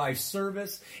elevating your life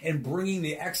service and bringing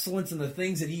the excellence and the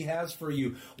things that He has for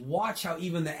you. Watch how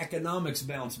even the economics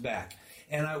bounce back.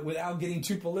 And without getting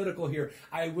too political here,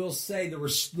 I will say there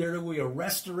will be a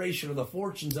restoration of the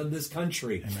fortunes of this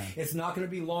country. Amen. It's not going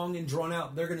to be long and drawn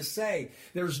out. They're going to say,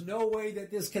 there's no way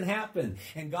that this can happen.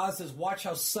 And God says, watch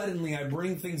how suddenly I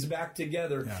bring things back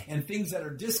together. Yeah. And things that are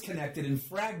disconnected and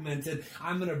fragmented,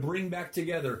 I'm going to bring back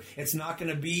together. It's not going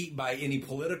to be by any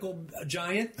political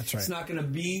giant. That's right. It's not going to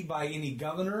be by any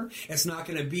governor. It's not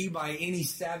going to be by any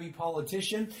savvy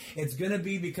politician. It's going to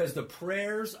be because the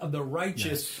prayers of the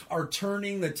righteous are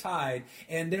turning the tide.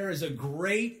 And there is a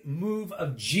great move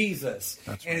of Jesus.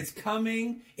 That's and right. it's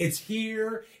coming. It's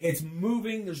here. It's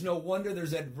moving. There's no wonder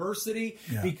there's adversity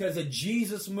because a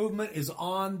Jesus movement is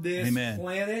on this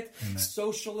planet. Amen.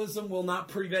 Socialism will not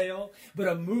prevail, but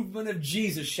a movement of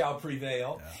Jesus shall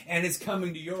prevail. Yeah. And it's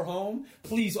coming to your home.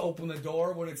 Please open the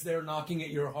door when it's there knocking at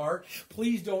your heart.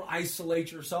 Please don't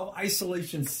isolate yourself.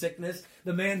 Isolation sickness.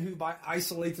 The man who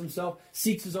isolates himself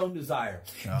seeks his own desire.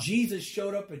 Yeah. Jesus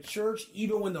showed up at church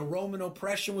even when the Roman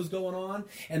oppression was going on,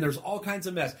 and there's all kinds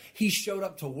of mess. He showed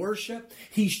up to worship.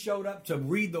 He showed up to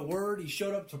read the word. He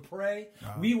showed up to pray.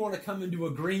 We want to come into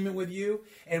agreement with you,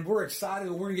 and we're excited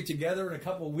that we're going to get together in a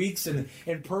couple of weeks and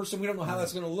in person. We don't know how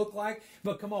that's going to look like,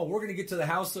 but come on, we're going to get to the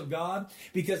house of God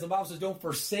because the Bible says don't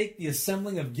forsake the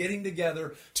assembling of getting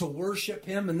together to worship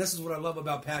Him. And this is what I love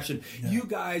about Passion. You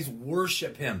guys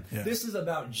worship Him. This is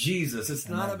about Jesus. It's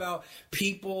not about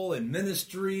people and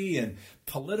ministry and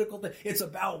political thing. It's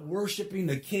about worshiping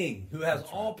the King who has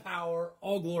all power,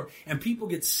 all glory, and people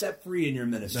get set free in your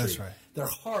ministry. That's right. Their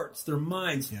hearts, their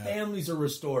minds, families are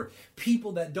restored.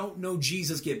 People that don't know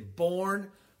Jesus get born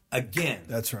again.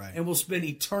 That's right. And will spend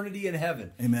eternity in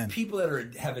heaven. Amen. People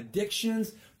that have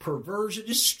addictions, perversion,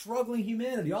 just struggling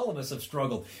humanity. All of us have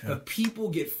struggled. But people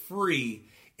get free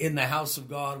in the house of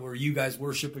God where you guys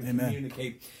worship and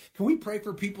communicate. Can we pray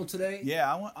for people today?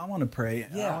 Yeah, I want to pray.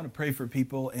 Yeah. I want to pray for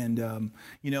people. And,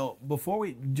 before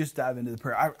we just dive into the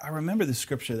prayer, I remember the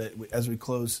scripture that as we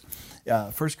close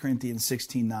 1 Corinthians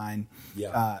 16:9,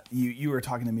 you were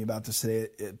talking to me about this today.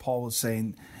 Paul was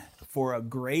saying, for a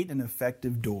great and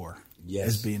effective door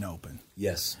is being open.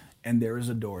 Yes. And there is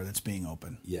a door that's being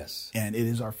open. Yes. And it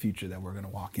is our future that we're going to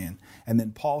walk in. And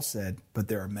then Paul said, but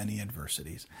there are many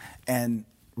adversities. And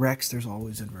Rex, there's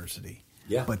always adversity.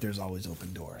 Yeah. But there's always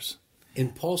open doors.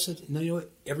 And Paul said, no, you know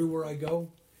what? Everywhere I go,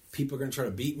 people are going to try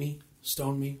to beat me,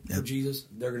 stone me for Jesus.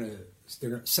 They're going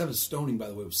to, 7 stoning, by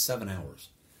the way, was 7 hours.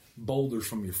 Boulders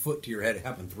from your foot to your head. It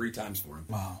happened 3 times for him.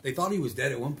 Wow. They thought he was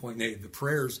dead at one point. The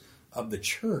prayers of the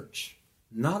church,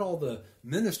 not all the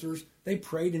ministers, they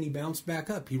prayed and he bounced back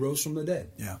up. He rose from the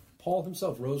dead. Yeah. Paul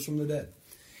himself rose from the dead.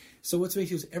 So what's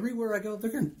amazing is everywhere I go,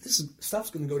 this stuff's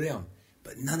going to go down,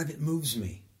 but none of it moves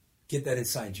me. Get that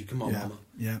inside you. Come on, Mama.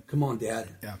 Yeah. Come on, Dad.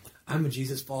 Yeah. I'm a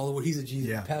Jesus follower. He's a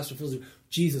Jesus pastor. Phil's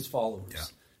Jesus followers. Yeah.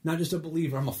 Not just a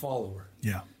believer. I'm a follower.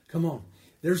 Yeah. Come on.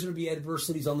 There's going to be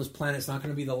adversities on this planet. It's not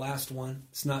going to be the last one.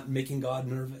 It's not making God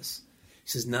nervous. He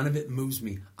says, none of it moves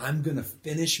me. I'm going to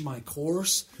finish my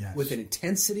course with an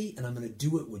intensity, and I'm going to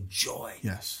do it with joy.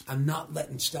 Yes. I'm not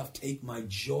letting stuff take my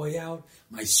joy out,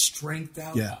 my strength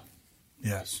out. Yeah.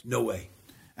 Yes. No way.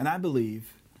 And I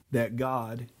believe that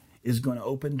God is going to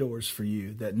open doors for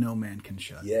you that no man can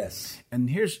shut. Yes. And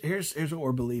here's what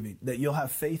we're believing, that you'll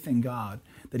have faith in God,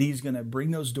 that He's going to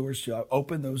bring those doors to you,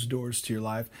 open those doors to your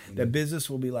life, that business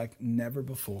will be like never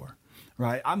before.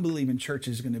 Right? I'm believing church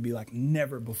is going to be like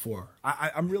never before.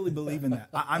 I'm really believing that.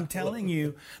 I'm telling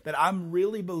you that I'm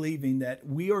really believing that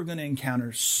we are going to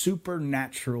encounter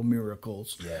supernatural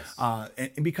miracles. Yes.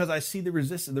 And because I see the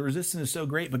resistance. The resistance is so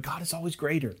great, but God is always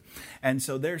greater. And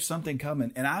so there's something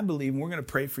coming. And I believe, and we're going to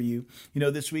pray for you.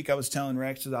 This week I was telling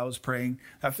Rex as I was praying,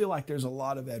 I feel like there's a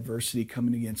lot of adversity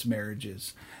coming against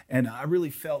marriages. And I really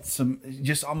felt some,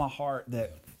 just on my heart,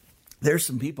 that there's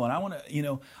some people, and I want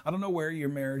to, I don't know where your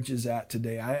marriage is at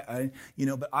today.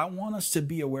 But I want us to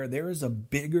be aware there is a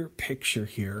bigger picture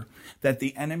here that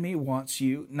the enemy wants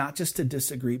you not just to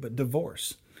disagree, but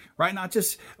divorce. Right? Not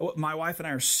just, my wife and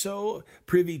I are so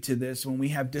privy to this when we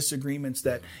have disagreements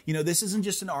that, this isn't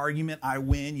just an argument. I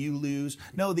win, you lose.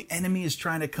 No, the enemy is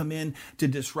trying to come in to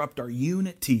disrupt our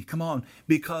unity. Come on.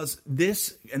 Because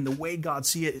this and the way God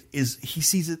sees it is He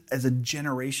sees it as a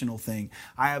generational thing.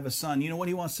 I have a son. You know what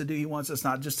He wants to do? He wants us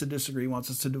not just to disagree. He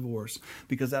wants us to divorce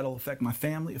because that'll affect my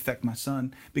family, affect my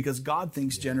son, because God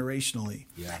thinks generationally.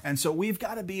 Yeah. And so we've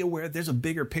got to be aware there's a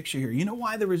bigger picture here. You know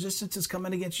why the resistance is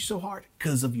coming against you so hard?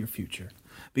 Because of your future.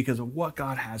 because of what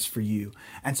God has for you.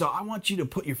 And so I want you to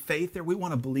put your faith there. We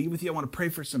want to believe with you. I want to pray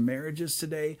for some marriages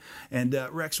today. And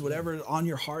Rex, whatever is on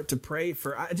your heart to pray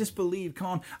for, I just believe, come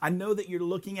on. I know that you're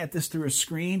looking at this through a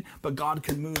screen, but God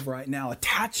can move right now.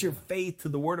 Attach your faith to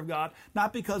the Word of God,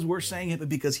 not because we're saying it, but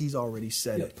because He's already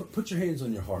said it. Put your hands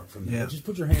on your heart for me. Yeah. Just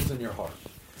put your hands on your heart.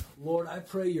 Lord, I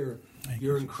pray your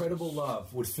incredible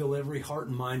love would fill every heart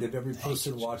and mind of every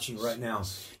person watching right now.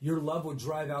 Your love would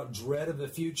drive out dread of the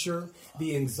future,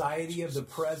 the anxiety of the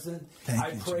present.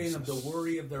 I pray of the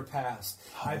worry of their past.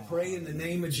 I pray in the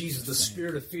name of Jesus, the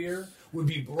spirit of fear would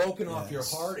be broken off your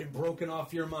heart and broken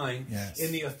off your mind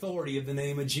in the authority of the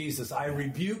name of Jesus. I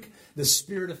rebuke the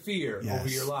spirit of fear over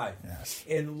your life.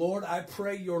 And Lord, I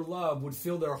pray your love would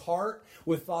fill their heart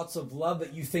with thoughts of love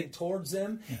that you think towards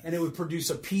them, and it would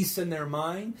produce a peace in their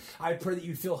mind. I pray that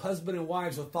you fill husband and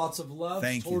wives with thoughts of love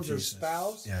towards their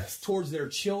spouse, towards their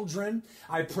children.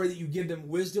 I pray that you give them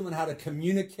wisdom on how to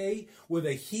communicate with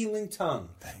a healing tongue,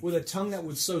 with a tongue that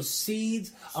would sow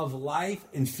seeds of life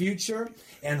and future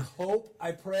and hope.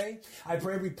 I pray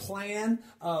every plan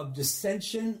of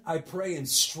dissension, I pray, and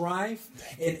strife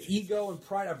and ego and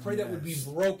pride, I pray that would be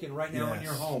broken right now in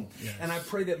your home. And I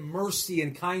pray that mercy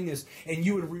and kindness, and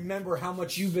you would remember how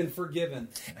much you've been forgiven,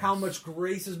 how much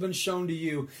grace has been shown to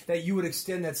you, that you would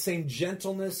extend that same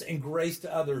gentleness and grace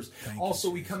to others. Also,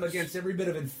 we come against every bit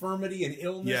of infirmity and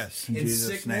illness and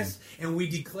sickness, and we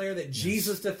declare that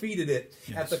Jesus defeated it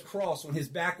at the cross when his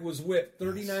back was whipped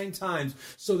 39 times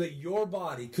so that your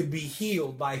body could be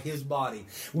healed by his body.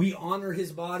 We honor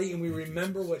his body and we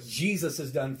remember what Jesus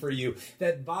has done for you,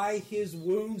 that by his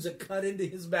wounds that cut into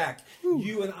his back,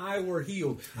 you and I were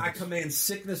healed. I command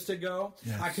sickness to go.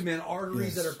 I command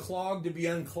arteries that are clogged to be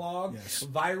unclogged,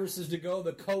 viruses to go,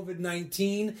 the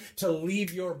COVID-19 to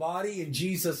leave your body in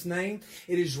Jesus' name.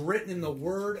 It is written in the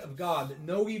word of God that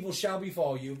no evil shall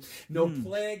befall you, no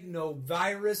plague, no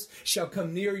virus shall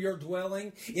come near your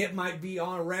dwelling. It might be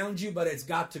all around you, but it's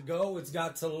got to go. It's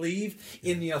got to leave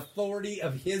in the authority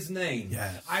of his name.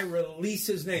 I release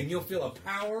his name. You'll feel a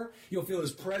power. You'll feel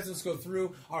his presence go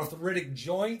through arthritic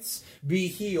joints. Be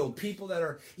healed. People that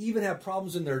are even have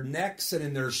problems in their necks and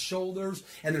in their shoulders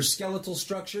and their skeletal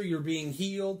structure, you're being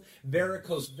healed.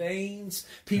 Varicose veins,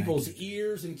 people's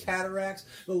ears and cataracts.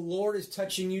 The Lord is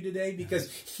touching you today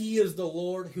because he is the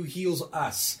Lord who heals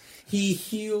us. He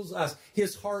heals us.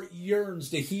 His heart yearns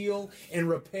to heal and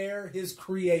repair his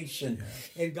creation.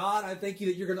 And God, I thank you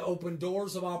that you're going to open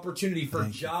doors of opportunity for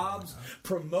jobs,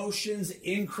 promotions,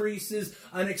 increases,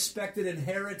 unexpected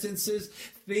inheritances,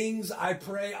 things, I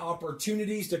pray,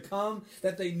 opportunities to come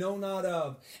that they know not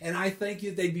of. And I thank you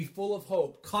that they'd be full of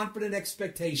hope, confident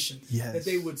expectation, that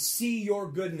they would see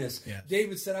your goodness.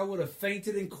 David said, I would have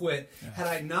fainted and quit had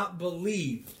I not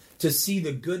believed to see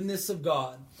the goodness of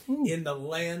God in the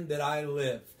land that I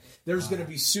live. There's going to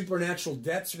be supernatural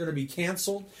debts are going to be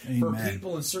canceled for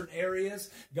people in certain areas.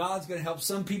 God's going to help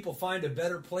some people find a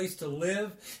better place to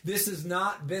live. This has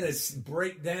not been a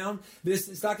breakdown.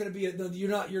 It's not going to be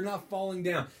you're not falling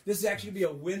down. This is actually going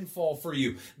to be a windfall for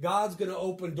you. God's going to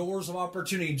open doors of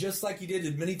opportunity just like he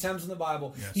did many times in the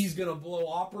Bible. He's going to blow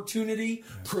opportunity,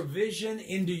 provision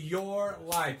into your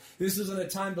life. This isn't a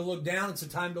time to look down. It's a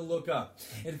time to look up.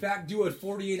 In fact, do a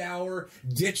 48-hour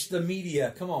ditch the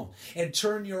media. Come on. And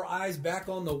turn your eyes back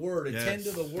on the word. Attend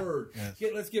to the word.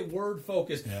 Let's get word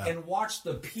focused and watch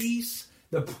the peace,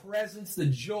 the presence, the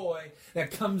joy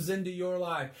that comes into your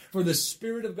life. For the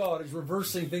Spirit of God is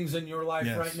reversing things in your life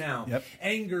right now.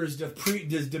 Anger is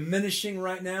diminishing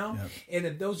right now. And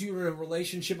if those of you are in a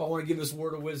relationship, I want to give this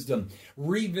word of wisdom.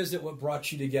 Revisit what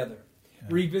brought you together.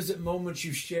 Revisit moments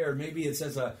you shared. Maybe it's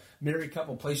as a married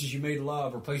couple, places you made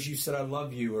love, or places you said I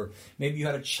love you, or maybe you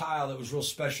had a child that was real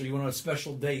special. You went on a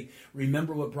special date.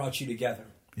 Remember what brought you together.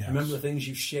 Remember the things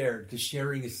you shared, because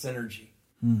sharing is synergy.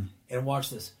 And watch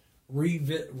this.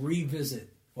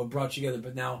 Revisit what brought you together,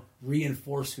 but now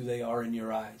reinforce who they are in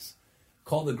your eyes.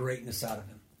 Call the greatness out of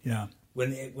them.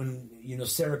 When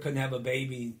Sarah couldn't have a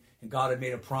baby and God had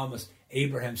made a promise,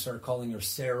 Abraham started calling her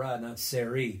Sarah, not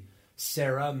Sarai.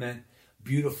 Sarah meant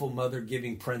beautiful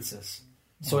mother-giving princess.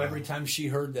 So every time she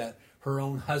heard that, her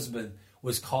own husband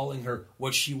was calling her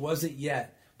what she wasn't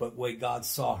yet, but way God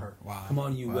saw her. Come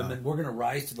on, you women. We're going to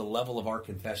rise to the level of our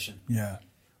confession.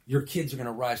 Your kids are going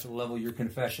to rise to the level of your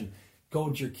confession. Go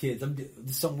with your kids. This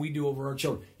is something we do over our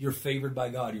children. You're favored by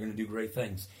God. You're going to do great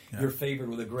things. Yeah. You're favored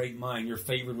with a great mind. You're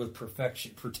favored with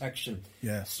protection.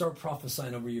 Yes. Start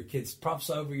prophesying over your kids.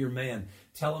 Prophesy over your man.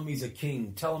 Tell him he's a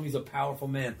king. Tell him he's a powerful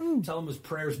man. Tell him his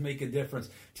prayers make a difference.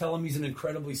 Tell him he's an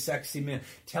incredibly sexy man.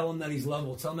 Tell him that he's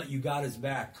lovable. Tell him that you got his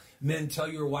back. Men, tell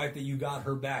your wife that you got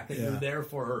her back, that you're there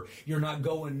for her. You're not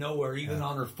going nowhere. Even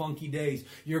on her funky days,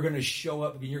 you're going to show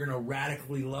up and you're going to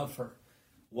radically love her.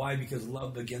 Why? Because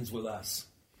love begins with us.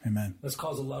 Amen. Let's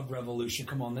cause a love revolution.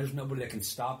 Come on. There's nobody that can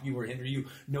stop you or hinder you.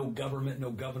 No government,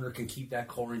 no governor can keep that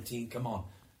quarantine. Come on.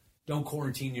 Don't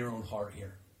quarantine your own heart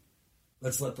here.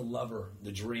 Let's let the lover,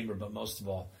 the dreamer, but most of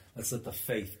all, let's let the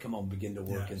faith, come on, begin to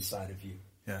work inside of you.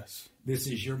 Yes. This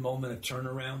is your moment of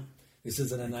turnaround. This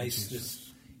isn't a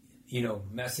nice,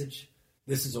 message.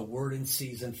 This is a word in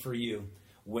season for you.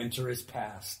 Winter is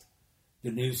past.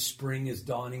 The new spring is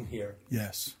dawning here.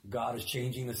 Yes. God is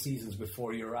changing the seasons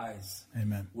before your eyes.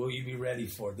 Amen. Will you be ready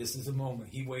for it? This is a moment.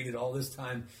 He waited all this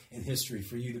time in history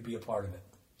for you to be a part of it.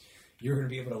 You're going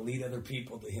to be able to lead other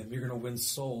people to Him. You're going to win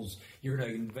souls. You're going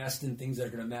to invest in things that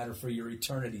are going to matter for your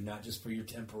eternity, not just for your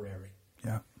temporary.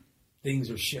 Yeah.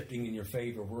 Things are shifting in your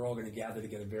favor. We're all going to gather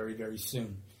together very, very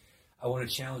soon. I want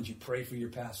to challenge you. Pray for your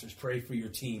pastors. Pray for your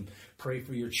team. Pray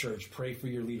for your church. Pray for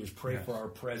your leaders. Pray for our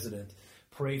president.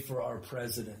 Pray for our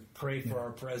president. Pray for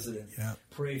our president. Yeah.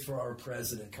 Pray for our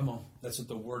president. Come on. That's what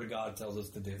the Word of God tells us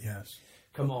to do. Yes.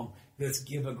 Come on. Let's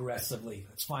give aggressively.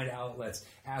 Let's find outlets.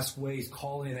 Ask ways.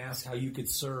 Call in. Ask how you could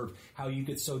serve, how you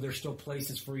could sow. There's still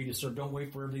places for you to serve. Don't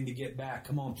wait for everything to get back.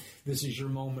 Come on. This is your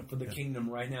moment for the kingdom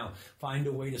right now. Find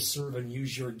a way to serve and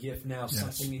use your gift now. Yes.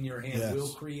 Something in your hand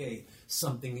will create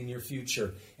something in your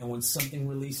future. And when something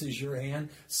releases your hand,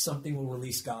 something will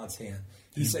release God's hand.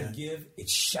 He said, give, it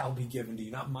shall be given to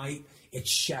you. Not might, it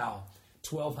shall.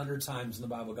 1,200 times in the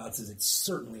Bible, God says it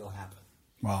certainly will happen.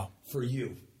 Wow. For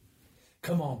you.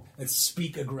 Come on, let's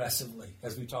speak aggressively,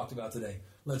 as we talked about today.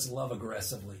 Let's love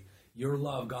aggressively. Your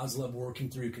love, God's love working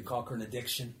through you can conquer an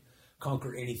addiction,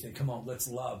 conquer anything. Come on, let's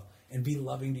love and be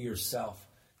loving to yourself.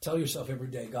 Tell yourself every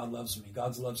day, God loves me.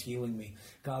 God loves healing me.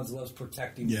 God loves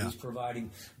protecting me. He's providing.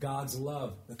 God's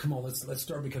love. Come on, let's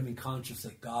start becoming conscious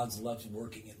that God's love's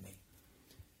working in me.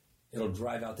 It'll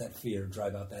drive out that fear,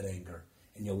 drive out that anger,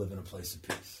 and you'll live in a place of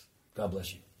peace. God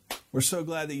bless you. We're so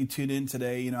glad that you tuned in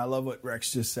today. I love what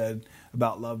Rex just said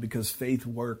about love, because faith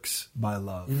works by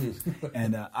love.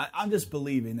 And I'm just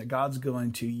believing that God's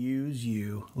going to use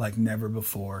you like never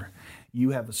before.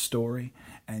 You have a story,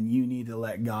 and you need to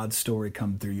let God's story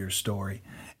come through your story.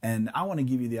 And I want to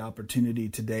give you the opportunity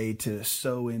today to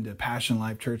sow into Passion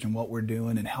Life Church and what we're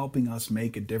doing and helping us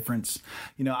make a difference.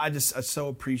 I so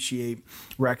appreciate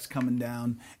Rex coming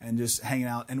down and just hanging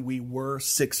out. And we were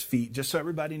 6 feet, just so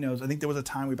everybody knows. I think there was a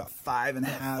time we were about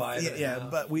 5.5.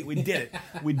 But we did it.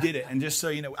 We did it. And just so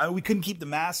you know, we couldn't keep the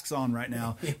masks on right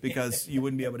now because you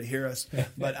wouldn't be able to hear us.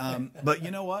 But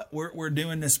you know what? We're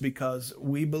doing this because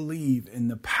we believe in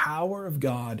the power of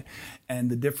God and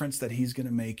the difference that He's going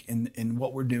to make in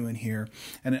what we're doing here.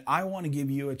 And I want to give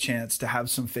you a chance to have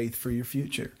some faith for your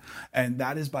future. And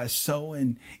that is by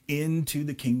sowing into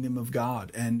the kingdom of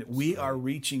God. And we are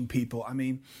reaching people. I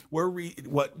mean,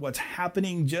 what's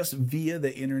happening just via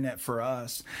the internet for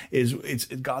us is it's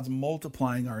God's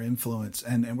multiplying our influence.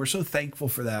 And we're so thankful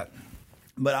for that.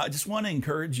 But I just want to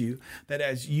encourage you that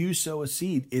as you sow a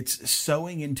seed, it's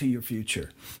sowing into your future,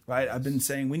 right? I've been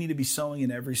saying we need to be sowing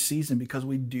in every season because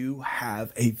we do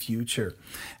have a future.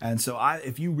 And so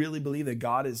if you really believe that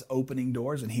God is opening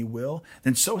doors, and He will,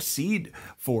 then sow a seed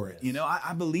for it.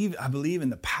 I believe in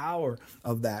the power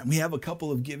of that. And we have a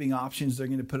couple of giving options. They're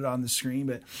going to put it on the screen,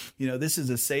 but this is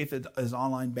as safe as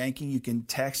online banking. You can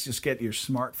just get your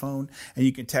smartphone, and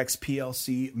you can text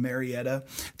PLC Marietta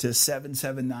to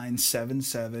 77977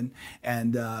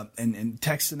 and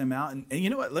texting them out. And you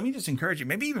know what? Let me just encourage you.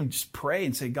 Maybe even just pray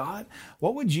and say, God,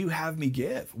 what would you have me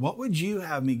give? What would you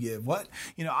have me give?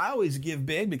 I always give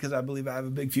big because I believe I have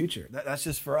a big future. That's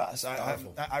just for us.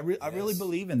 I really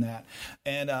believe in that.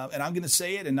 And I'm going to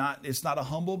say it, and it's not a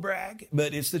humble brag,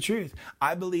 but it's the truth.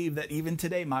 I believe that even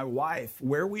today, my wife,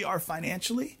 where we are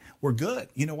financially, we're good.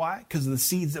 You know why? Because of the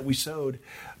seeds that we sowed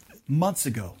months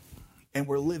ago. And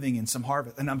we're living in some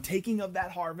harvest. And I'm taking of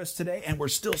that harvest today, and we're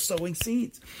still sowing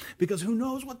seeds. Because who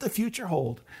knows what the future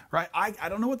holds, right? I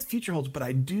don't know what the future holds, but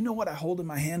I do know what I hold in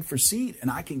my hand for seed. And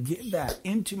I can give that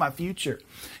into my future.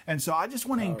 And so I just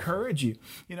want to encourage you.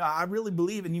 I really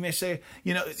believe, and you may say,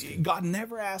 God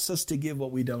never asks us to give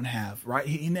what we don't have, right?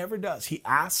 He never does. He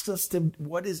asks us to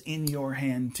what is in your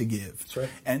hand to give. That's right.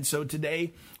 And so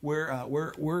today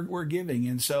we're giving.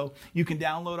 And so you can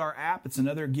download our app. It's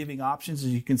another giving options, as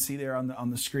you can see there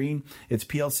on the screen. It's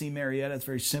PLC Marietta. It's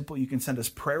very simple. You can send us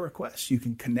prayer requests. You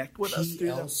can connect with us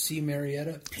through them. PLC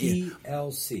Marietta?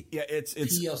 PLC. Yeah, it's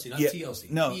PLC, not yeah, TLC.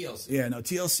 No, PLC. Yeah, no,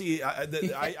 TLC.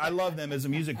 I love them as a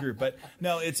music group, but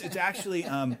no, it's actually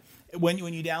when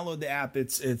you download the app,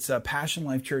 it's Passion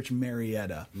Life Church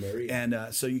Marietta. And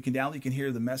so you can download, you can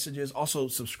hear the messages. Also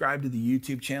subscribe to the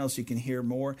YouTube channel so you can hear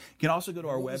more. You can also go to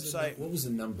our website. What was the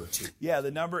number too? Yeah,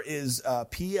 the number is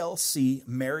PLC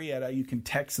Marietta. You can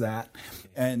text that,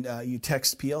 and you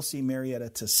text PLC Marietta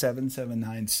to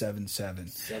 77977.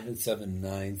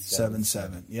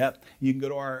 77977. Yep. You can go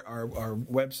to our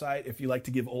website if you like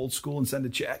to give old school and send a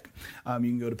check. You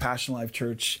can go to Passion Life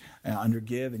Church under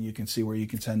Give, and you can see where you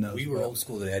can send those. We were old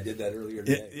school today. I did that earlier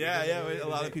today. A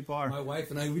lot of people are. My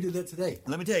wife and I, we did that today.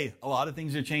 Let me tell you, a lot of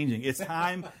things are changing. It's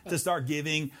time to start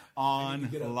giving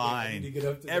online.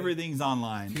 Everything's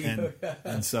online.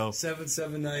 And so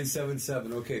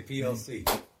 77977. Okay,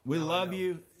 PLC. We love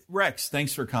you. Rex,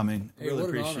 thanks for coming. Hey, really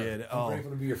appreciate it. I'm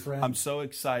grateful to be your friend. I'm so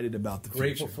excited about the future.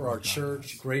 Grateful for our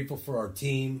church, grateful for our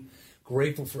team,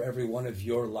 grateful for every one of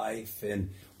your life.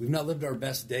 And we've not lived our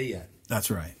best day yet.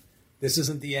 That's right. This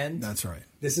isn't the end. That's right.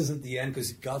 This isn't the end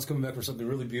because God's coming back for something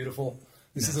really beautiful.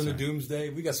 This isn't a doomsday.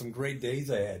 We got some great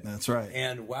days ahead. That's right.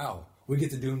 And wow, we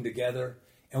get to do them together,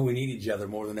 and we need each other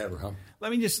more than ever, huh?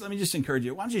 Let me just encourage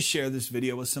you. Why don't you share this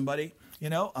video with somebody? You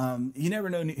never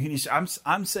know who you share.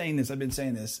 I'm saying this. I've been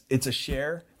saying this. It's a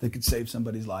share that could save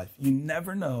somebody's life. You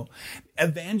never know.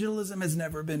 Evangelism has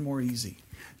never been more easy.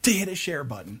 To hit a share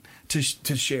button, to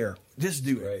share. Just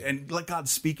do it. And let God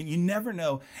speak. And you never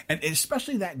know. And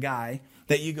especially that guy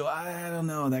that you go, I don't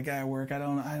know, that guy at work, I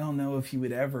don't know if he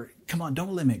would ever. Come on,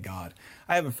 don't limit God.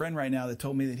 I have a friend right now that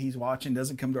told me that he's watching,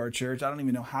 doesn't come to our church. I don't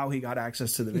even know how he got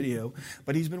access to the video,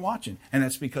 but he's been watching. And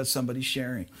that's because somebody's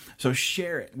sharing. So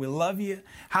share it. We love you.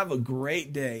 Have a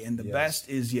great day. And the best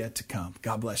is yet to come.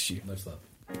 God bless you. Much love.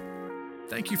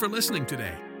 Thank you for listening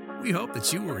today. We hope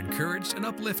that you were encouraged and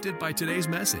uplifted by today's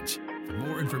message. For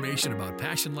more information about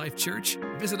Passion Life Church,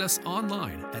 visit us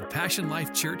online at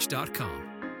passionlifechurch.com.